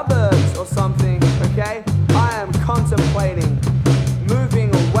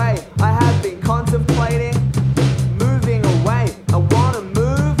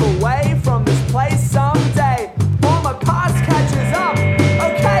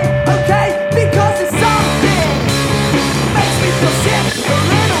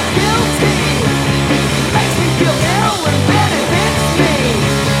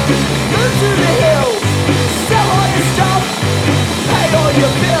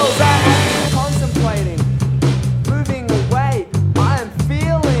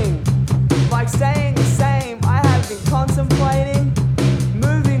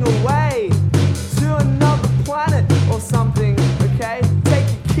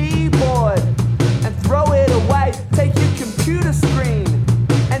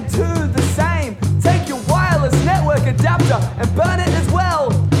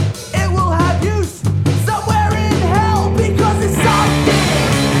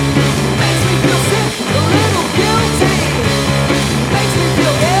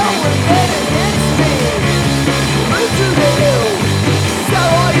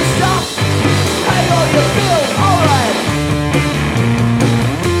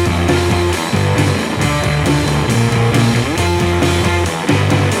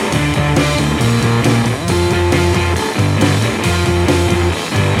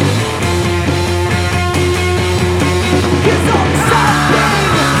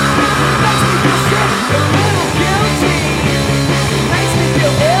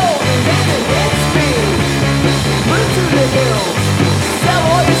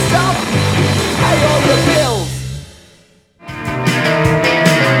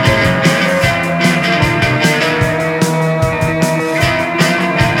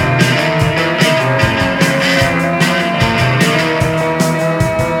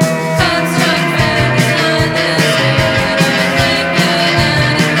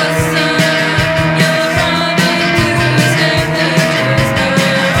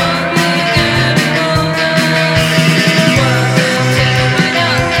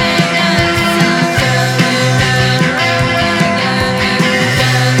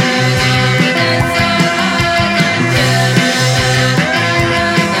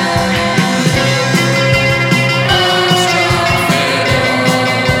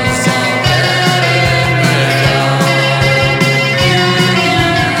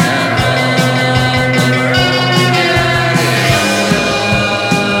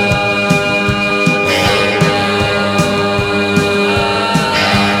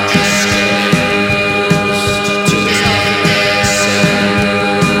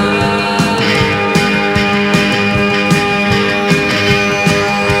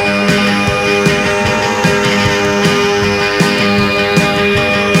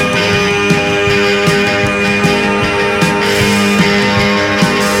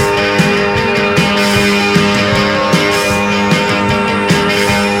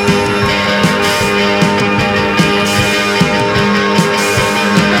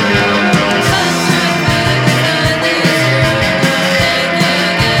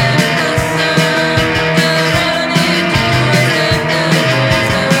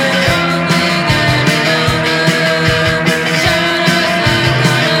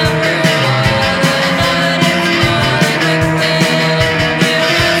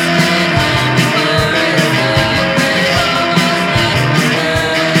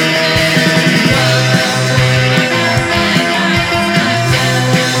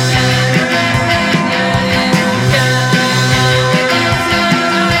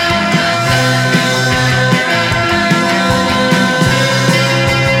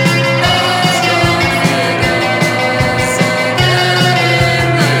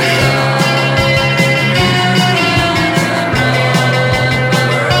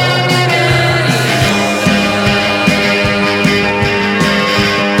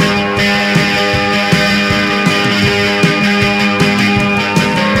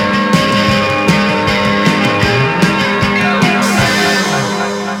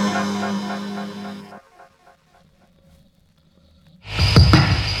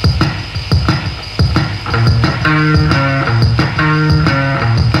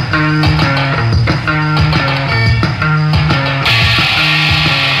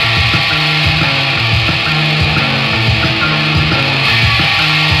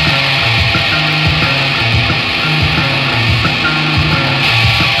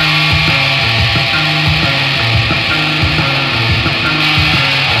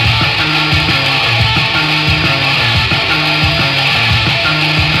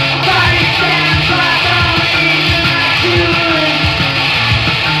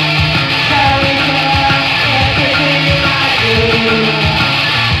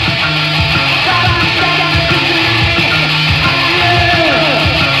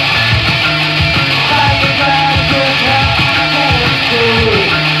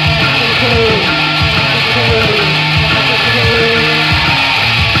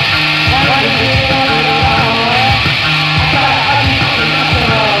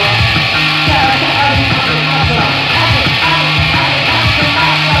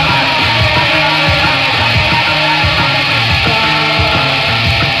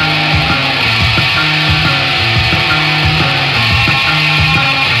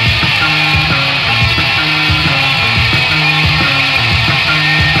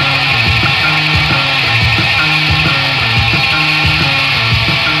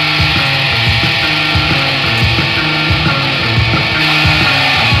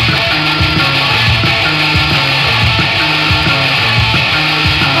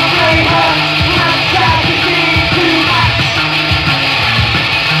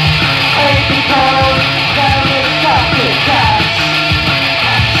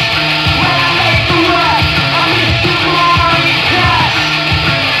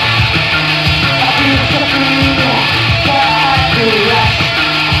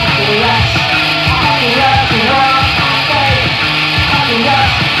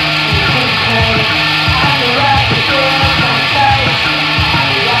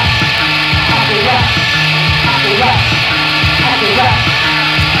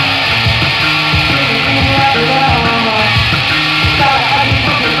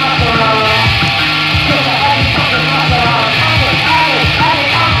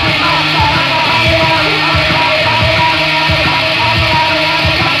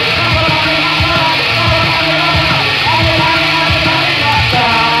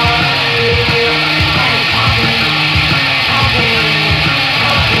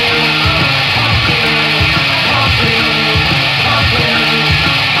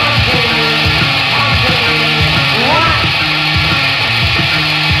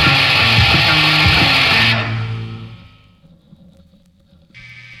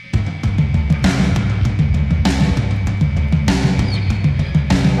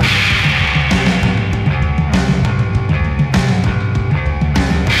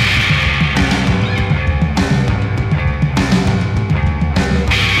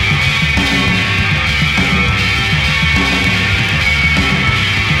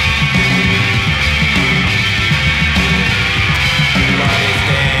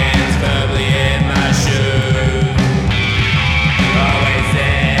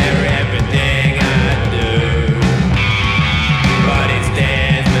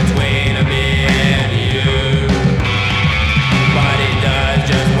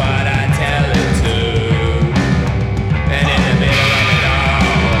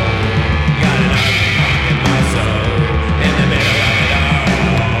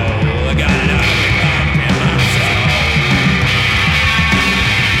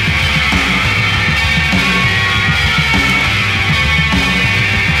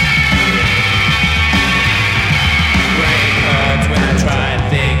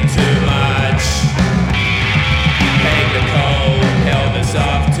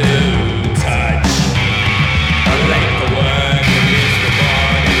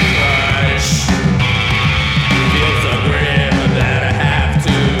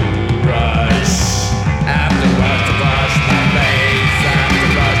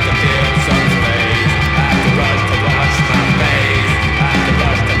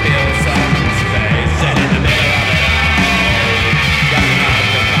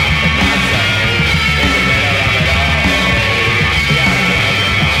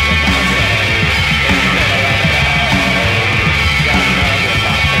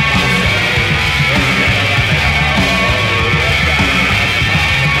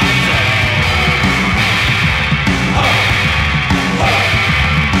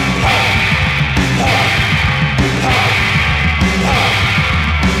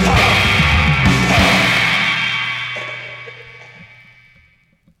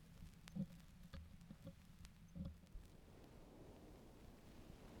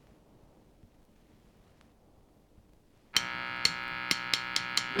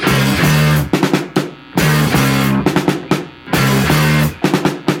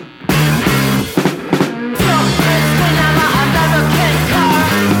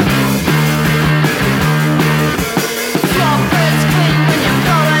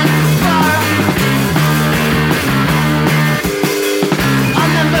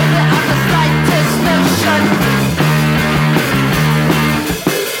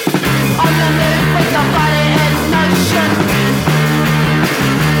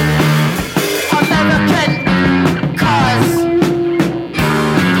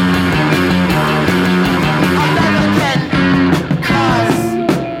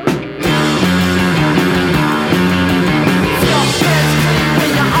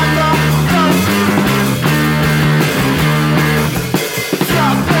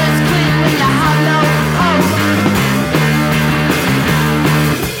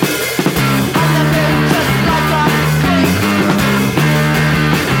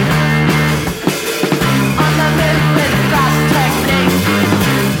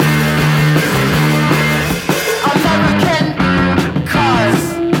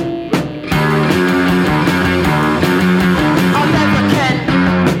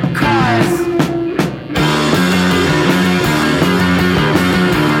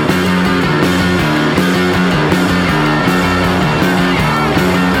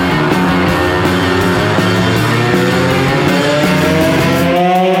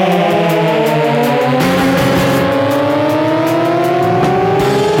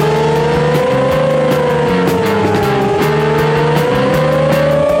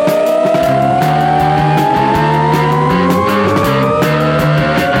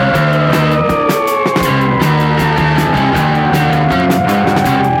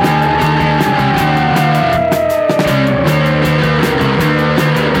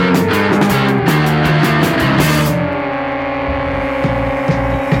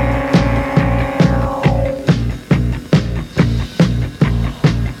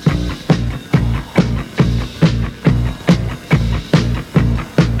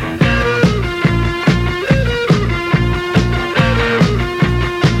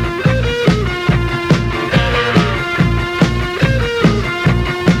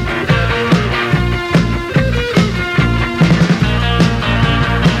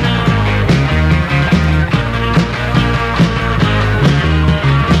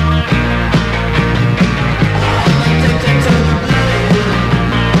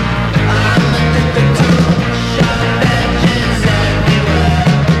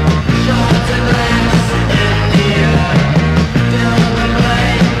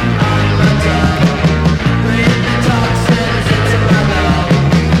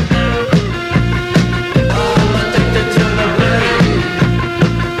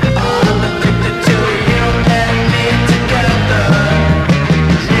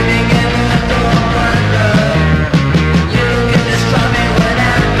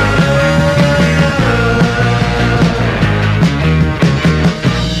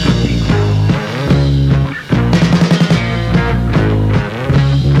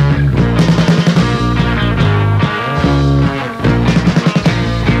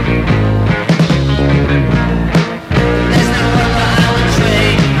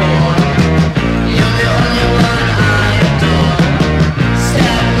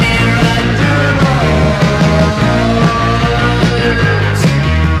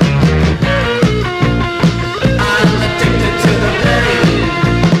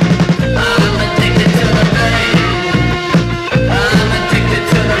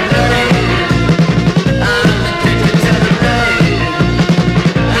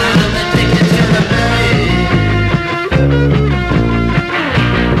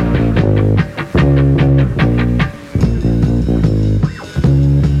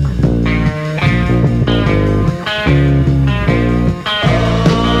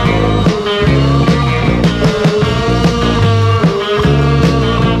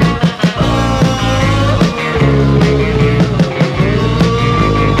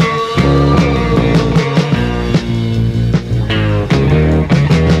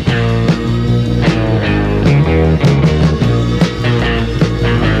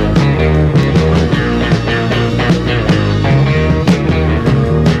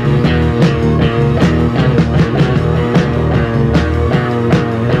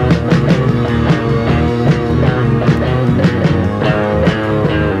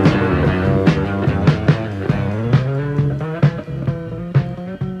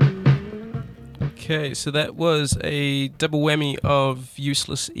Okay, so that was a double whammy of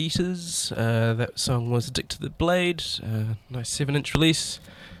Useless Eaters. That song was Addicted to the Blade, nice 7-inch release.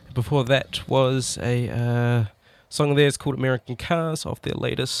 Before that was a song of theirs called American Cars off their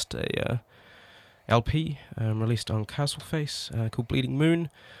latest LP released on Castleface called Bleeding Moon.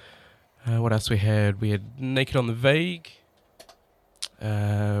 What else we had? We had Naked on the Vague.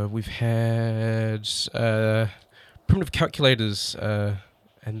 We've had Primitive Calculators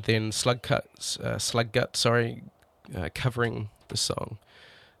and then Slug Gut, covering the song.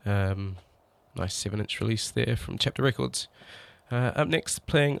 Nice 7-inch release there from Chapter Records. Up next,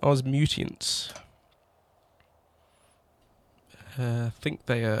 playing Osmutians. I think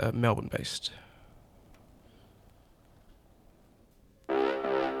they are Melbourne-based.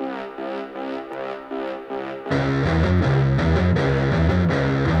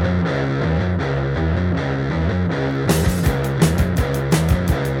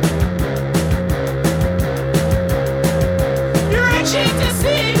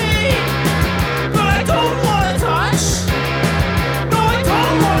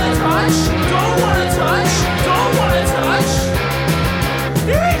 Don't wanna touch.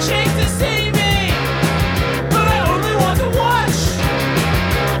 You're itching to see me.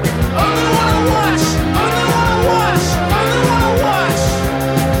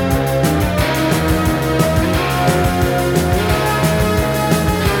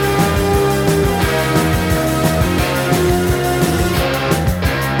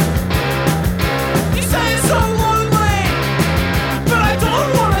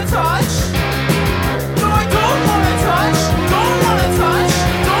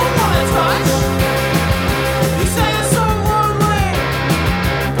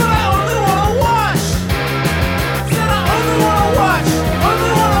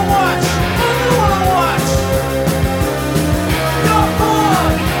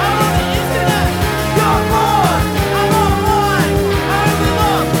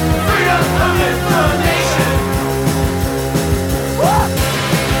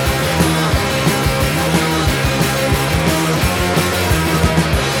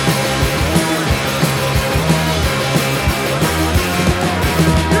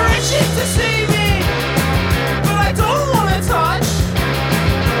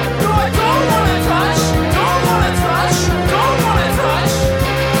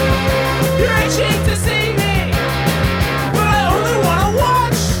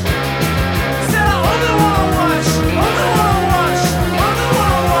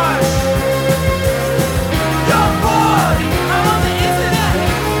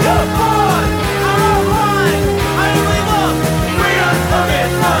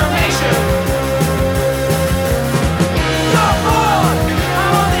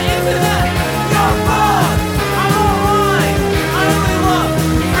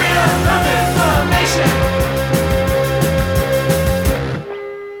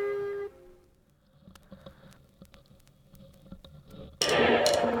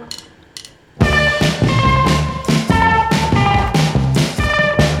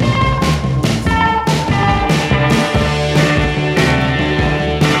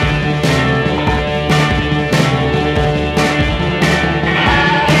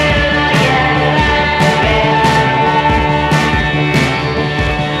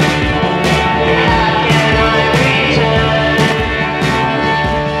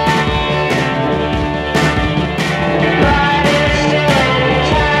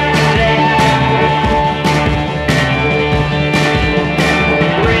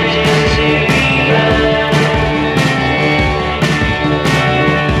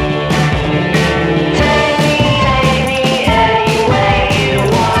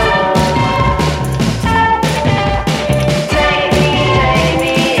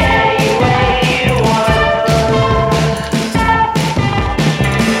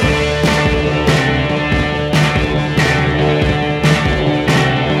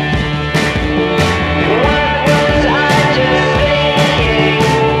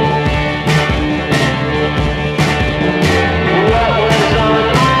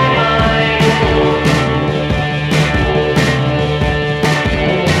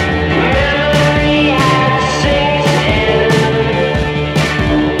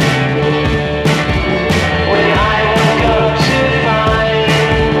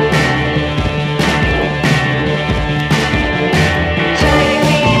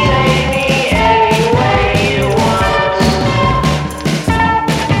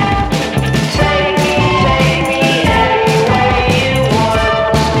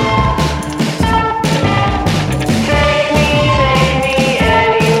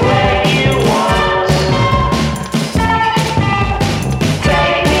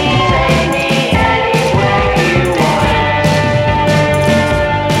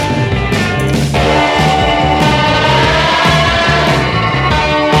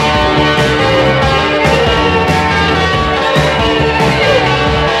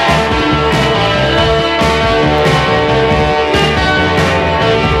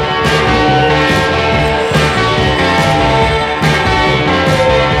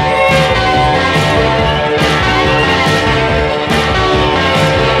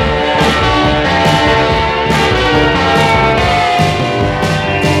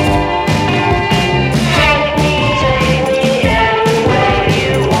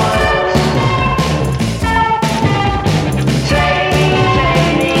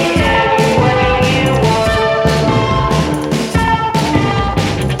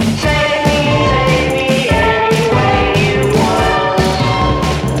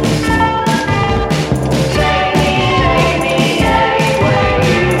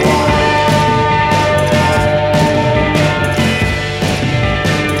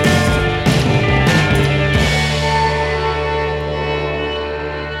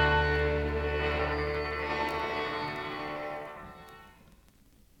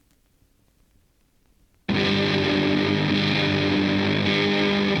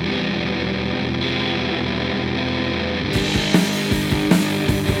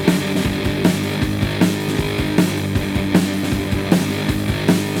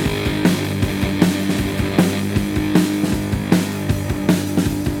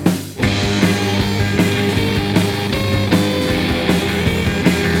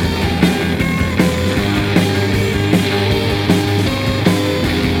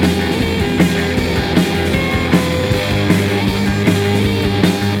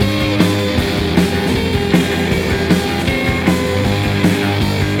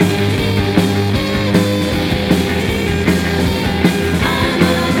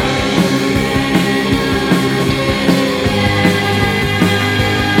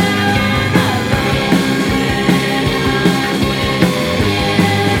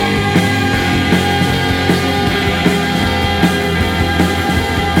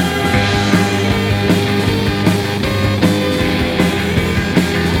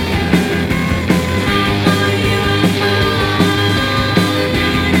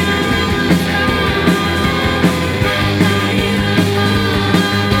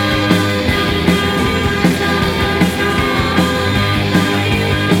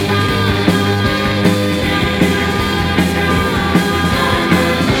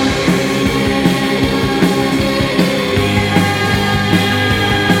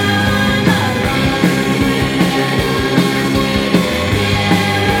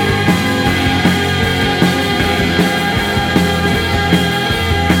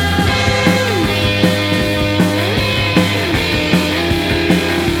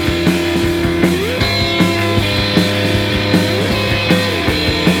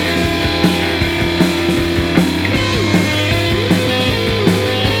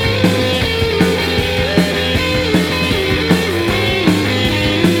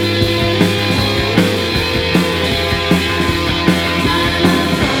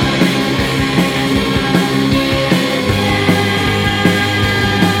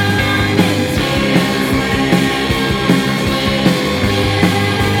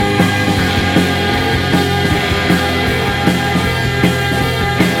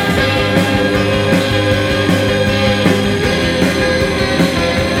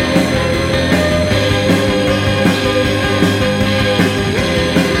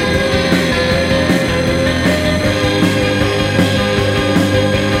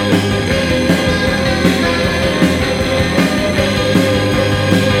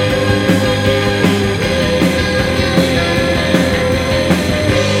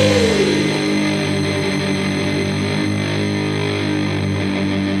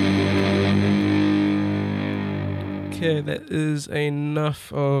 that is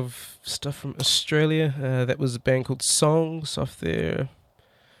enough of stuff from Australia. That was a band called Songs off their...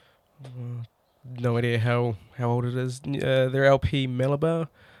 no idea how old it is. Their LP Malabar.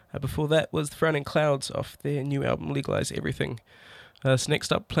 Before that was The Frowning Clouds off their new album Legalize Everything. So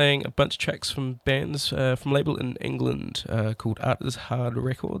next up, playing a bunch of tracks from bands from a label in England called Art is Hard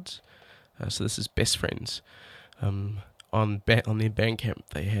Records. So this is Best Friends. On their Bandcamp,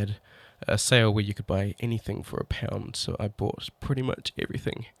 they had a sale where you could buy anything for £1, so I bought pretty much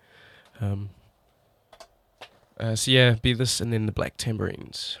everything. So yeah, be this and then the Black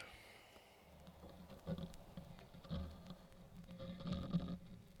Tambourines.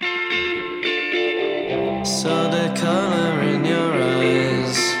 Saw the color in your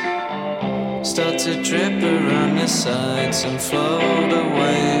eyes start to drip around your sides and float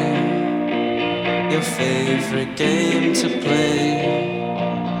away. Your favorite game to play.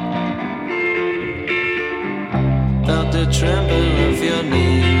 Felt the tremble of your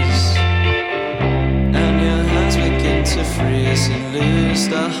knees, and your hands begin to freeze and lose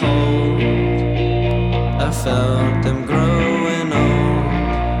the hold. I felt them growing old.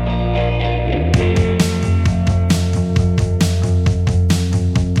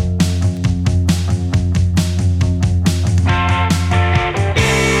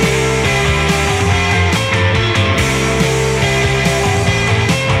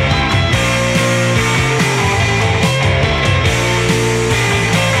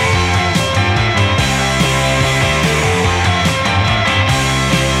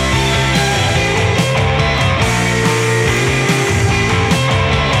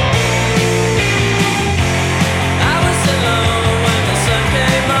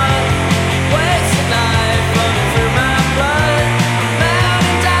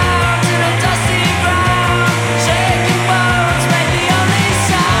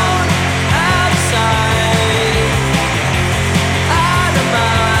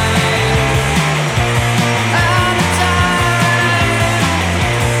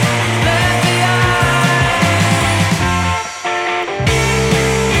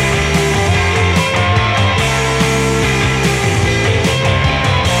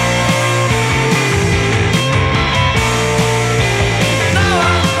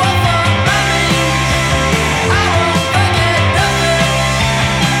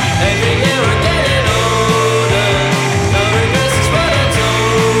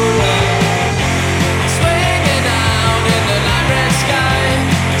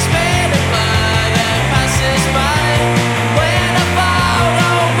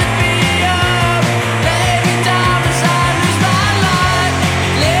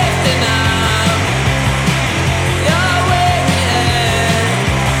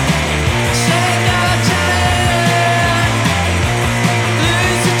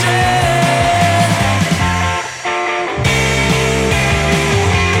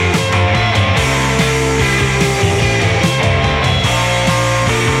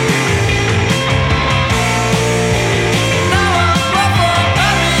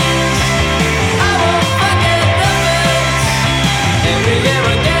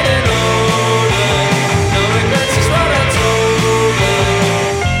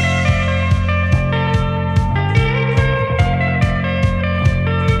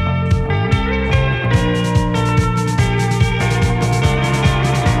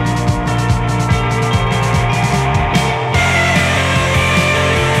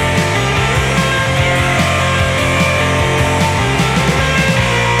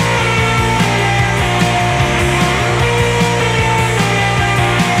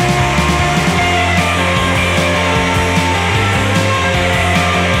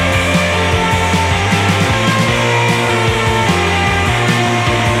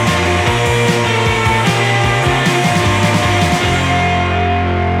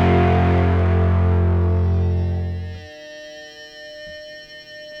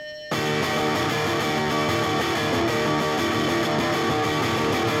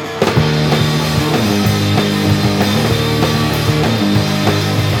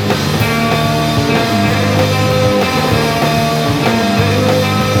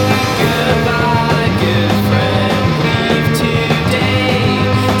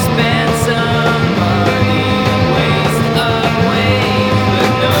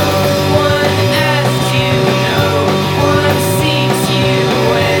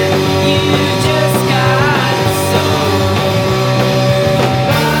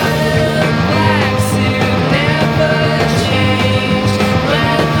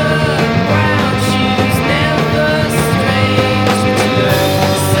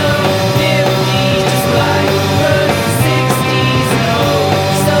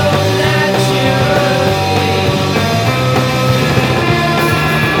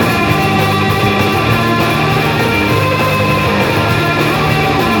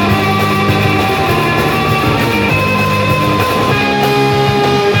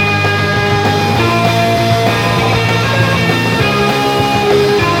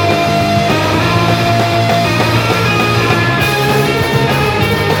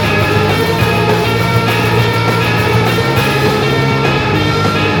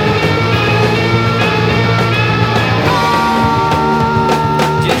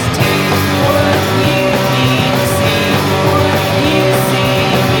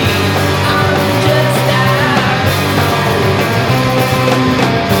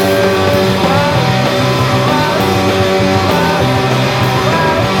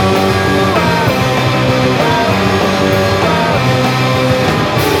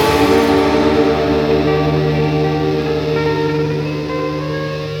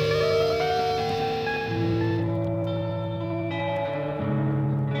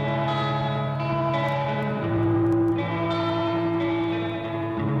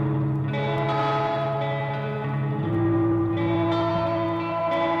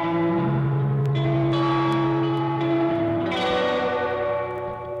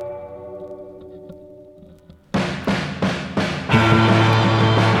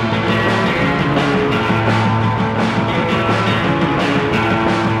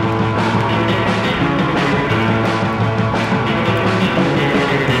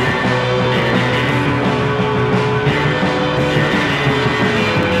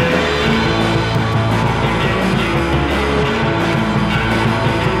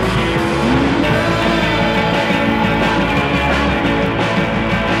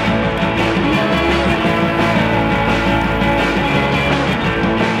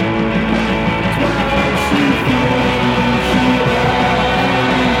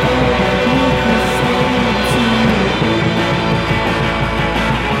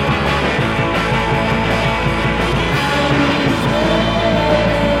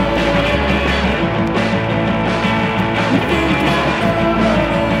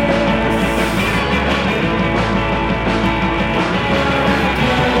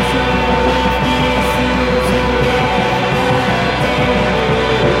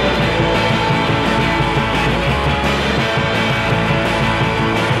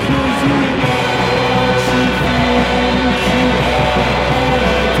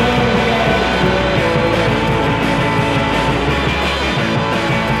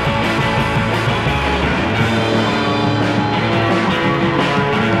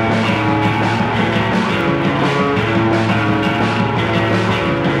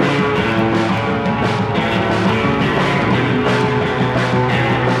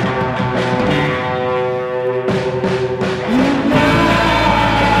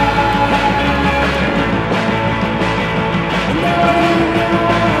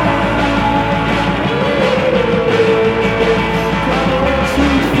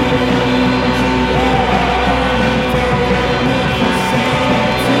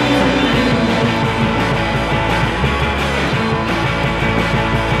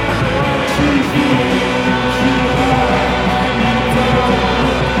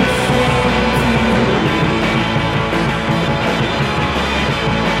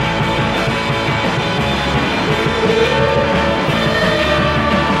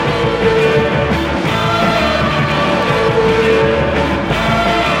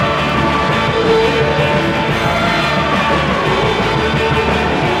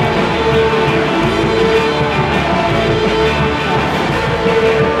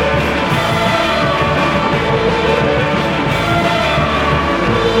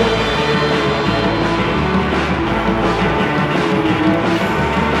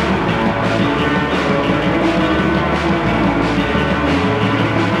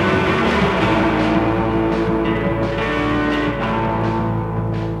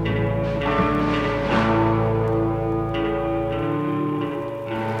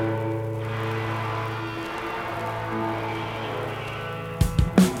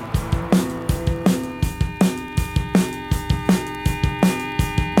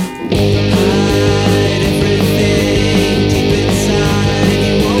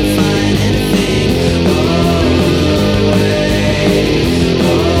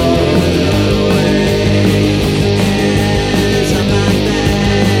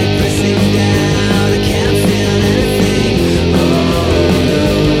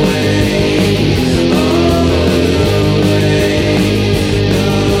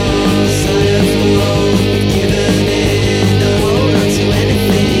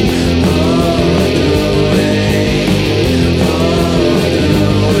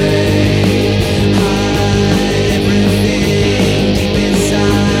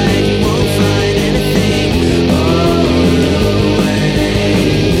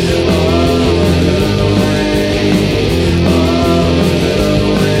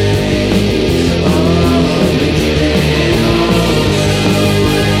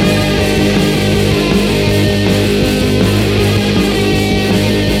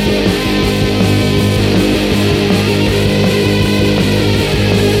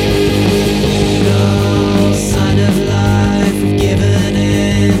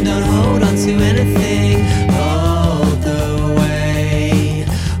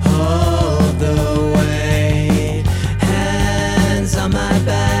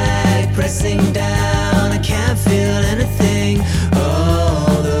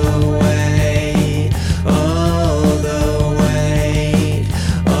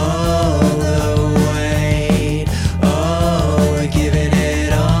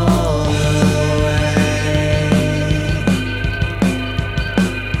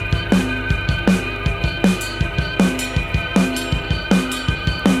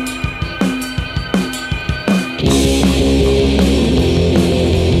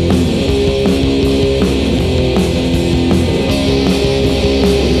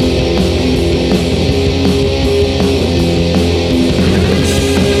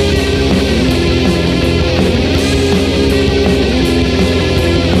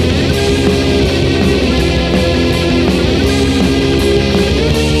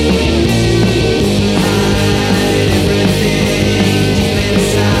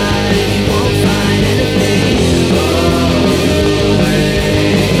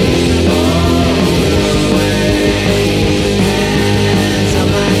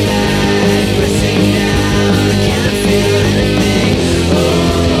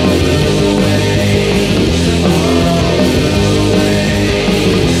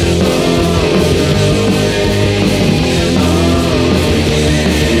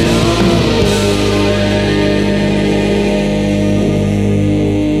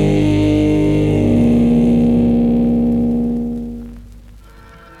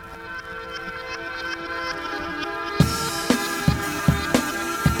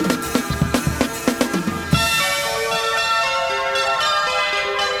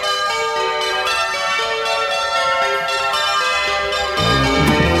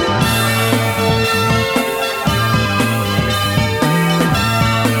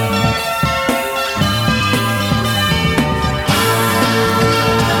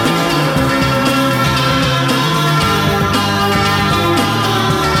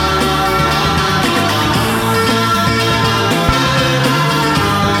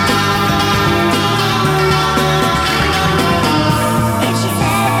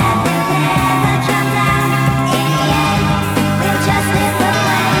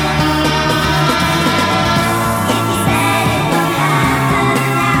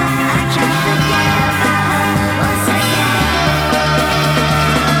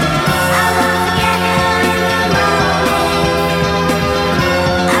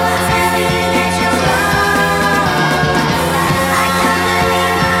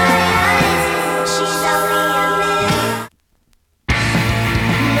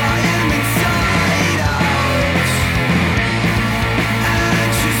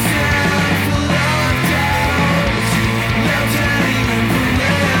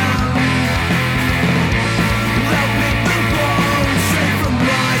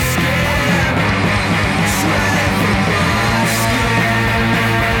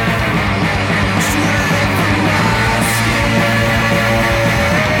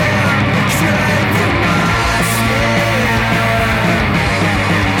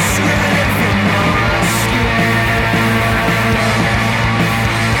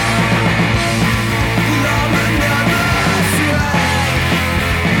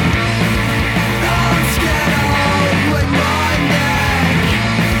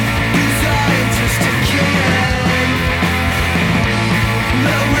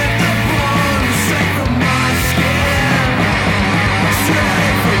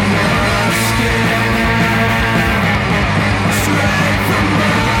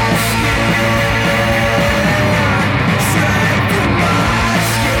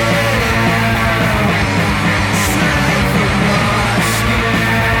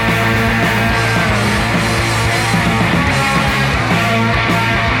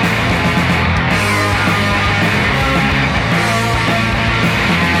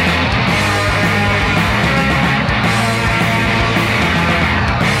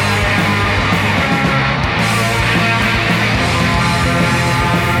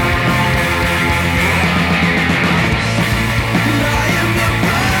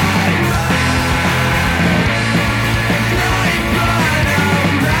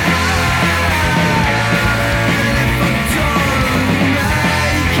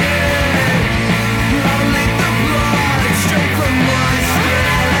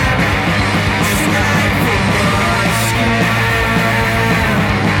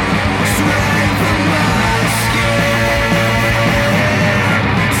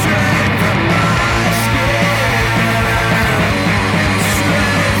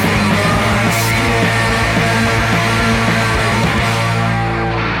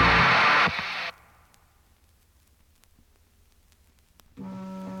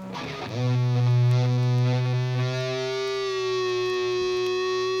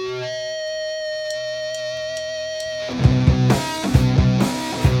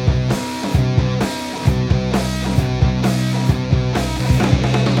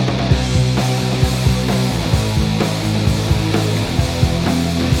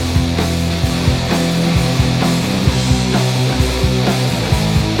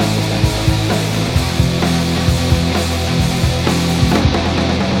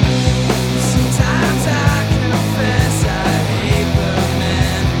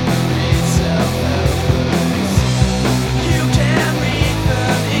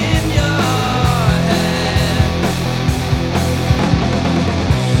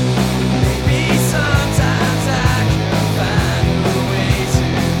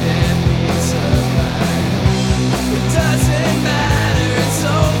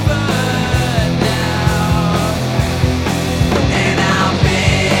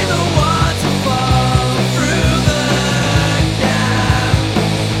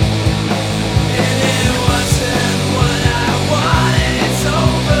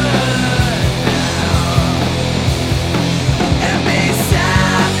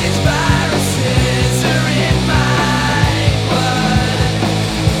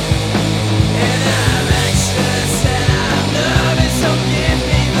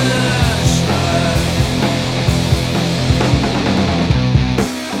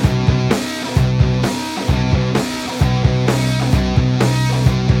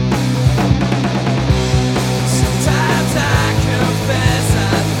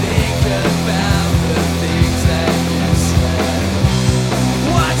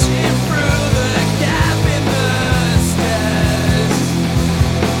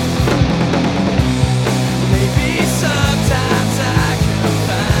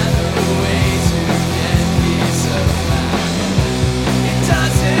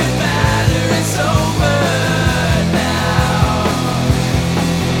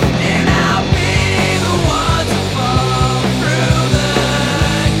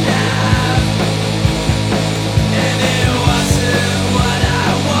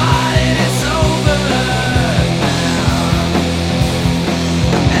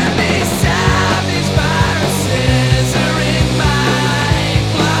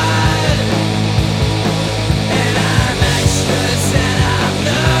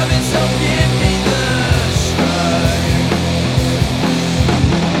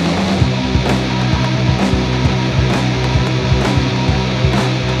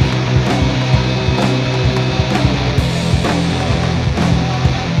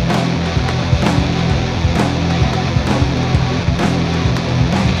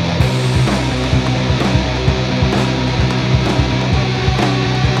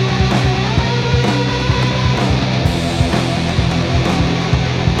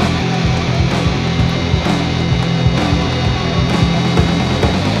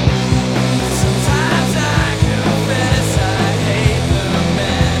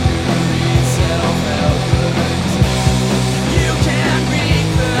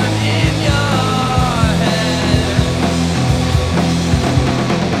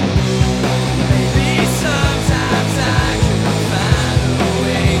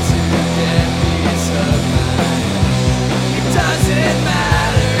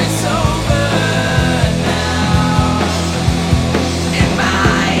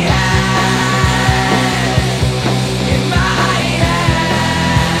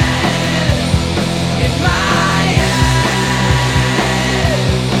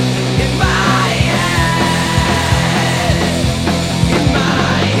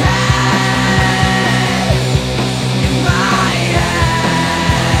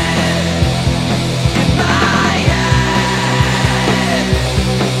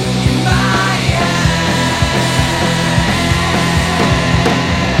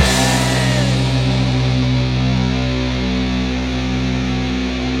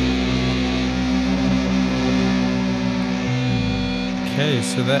 Okay,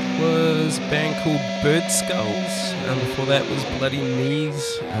 so that was a band called Bird Skulls, and before that was Bloody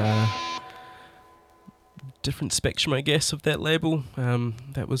Knees. Different spectrum, I guess, of that label.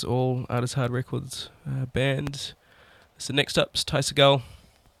 That was all Artist Hard Records band. So next up is Ty Segall,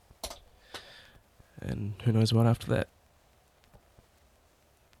 and who knows what after that.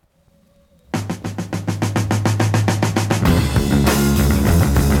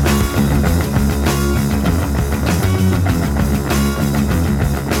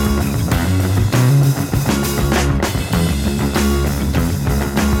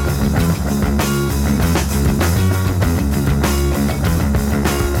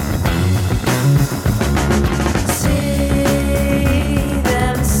 See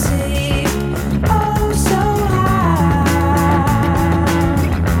them sleep, oh so high.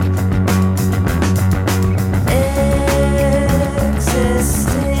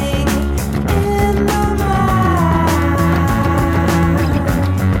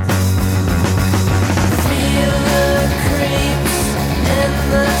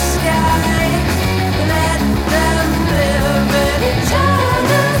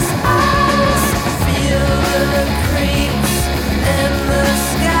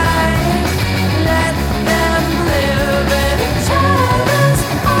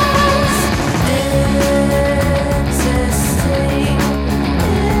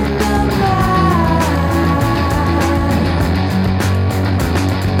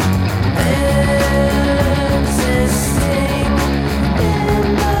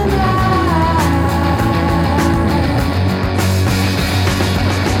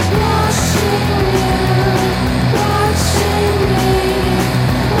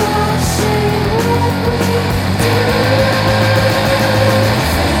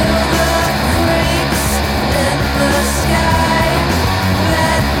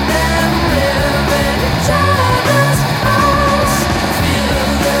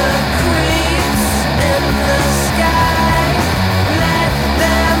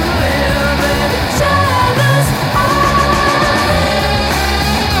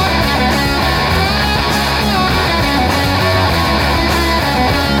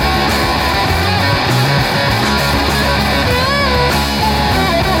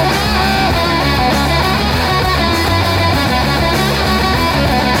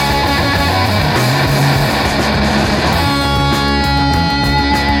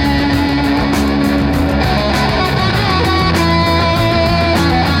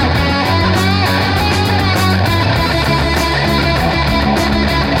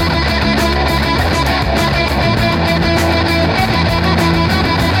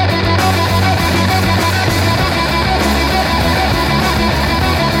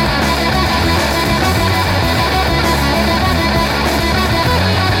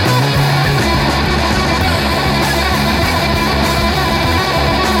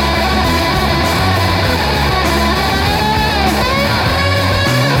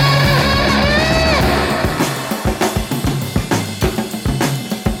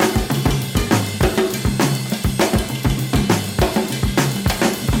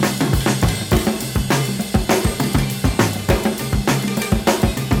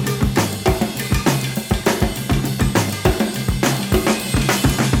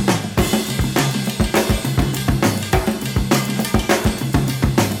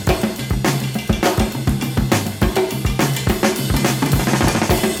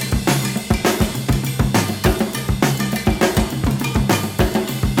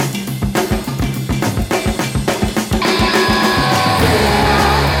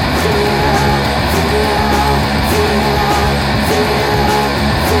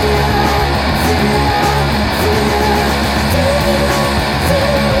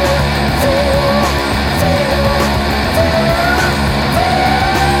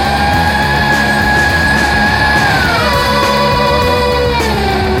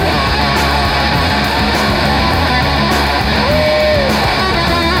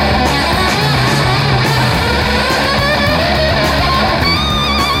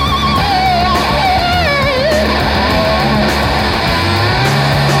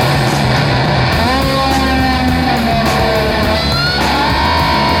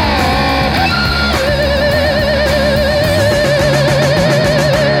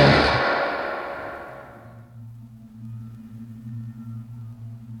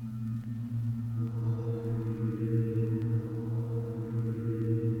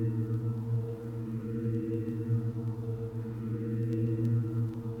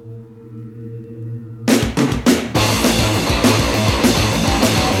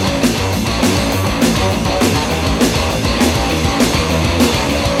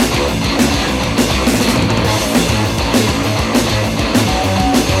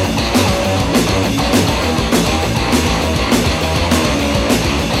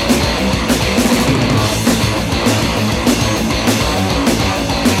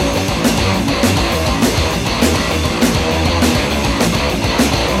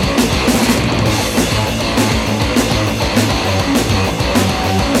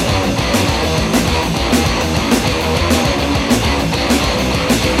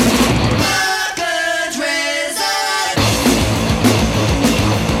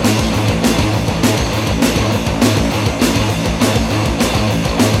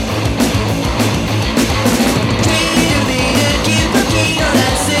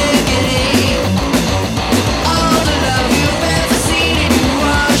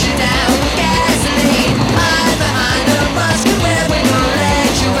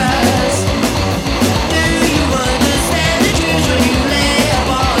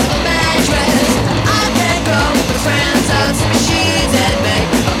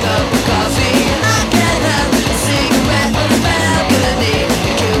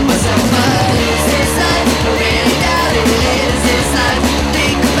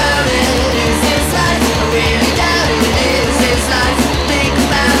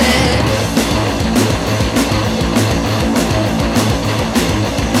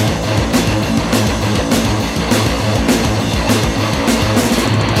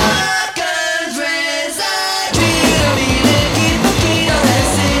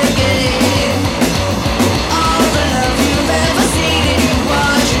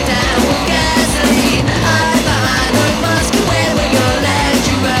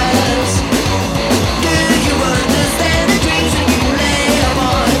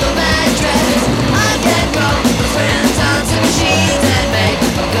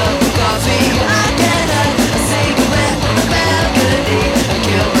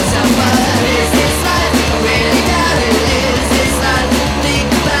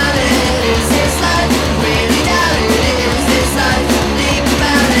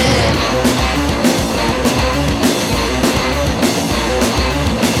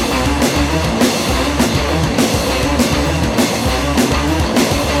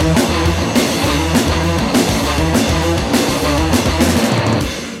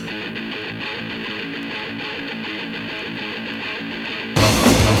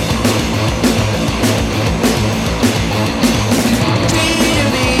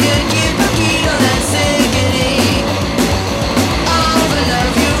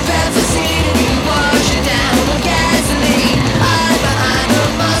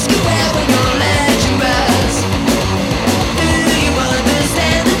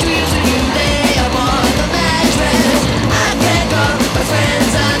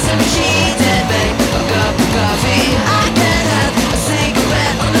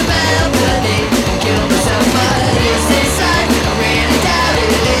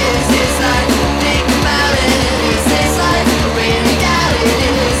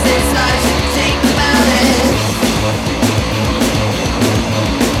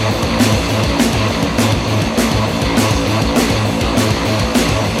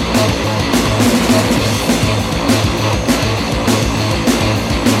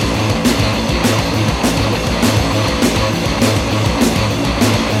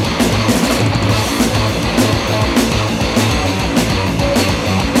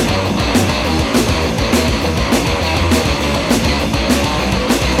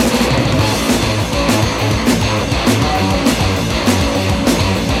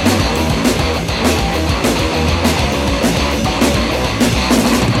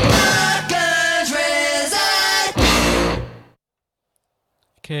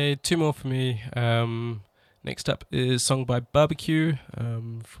 Okay, two more for me. Next up is Song by Barbecue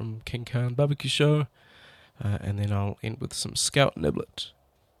from King Khan Barbecue Show. And then I'll end with some Scout Niblet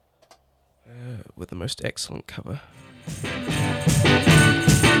with the most excellent cover.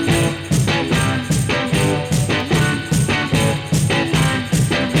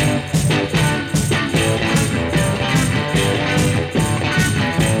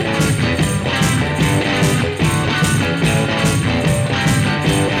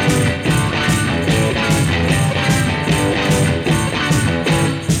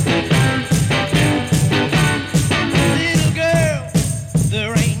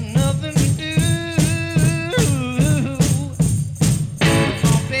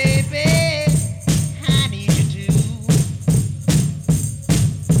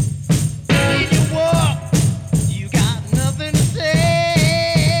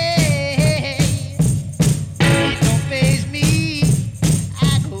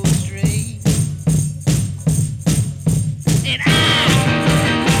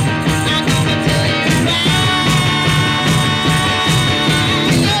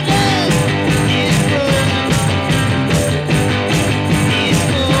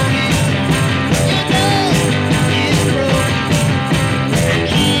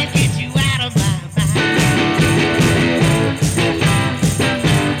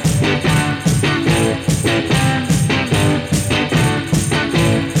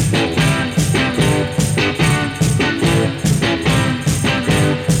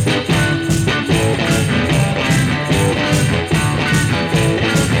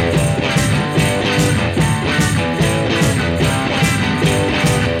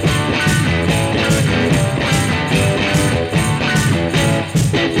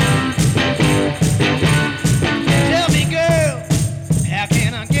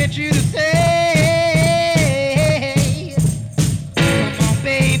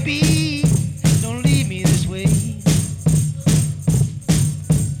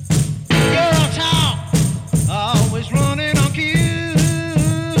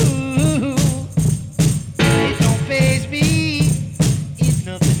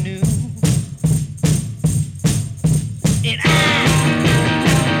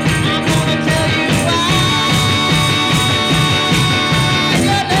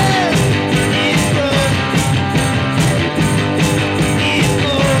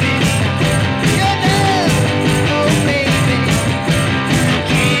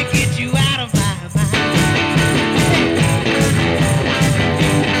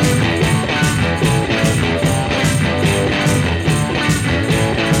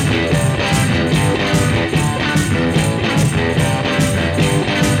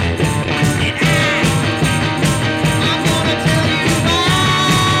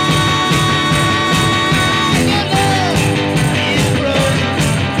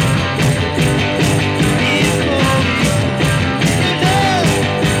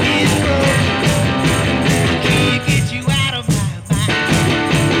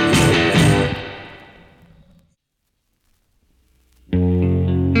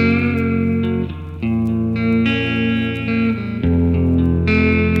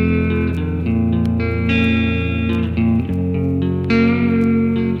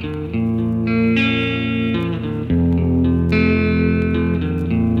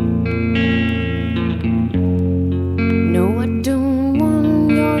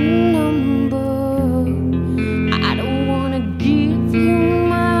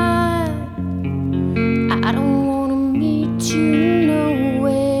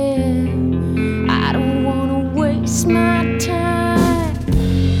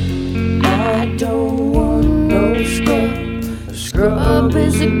 Scrub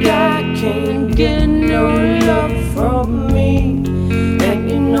is a guy, can't get no love from me.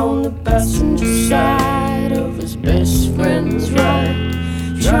 Hanging on the passenger side of his best friend's ride,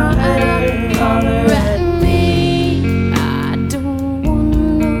 trying to holler at me. I don't want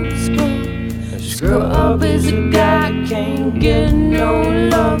no scrub. Scrub is a guy, can't get no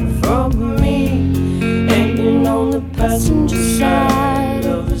love from me. Hanging on the passenger side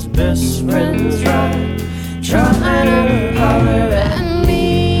of his best friend's ride,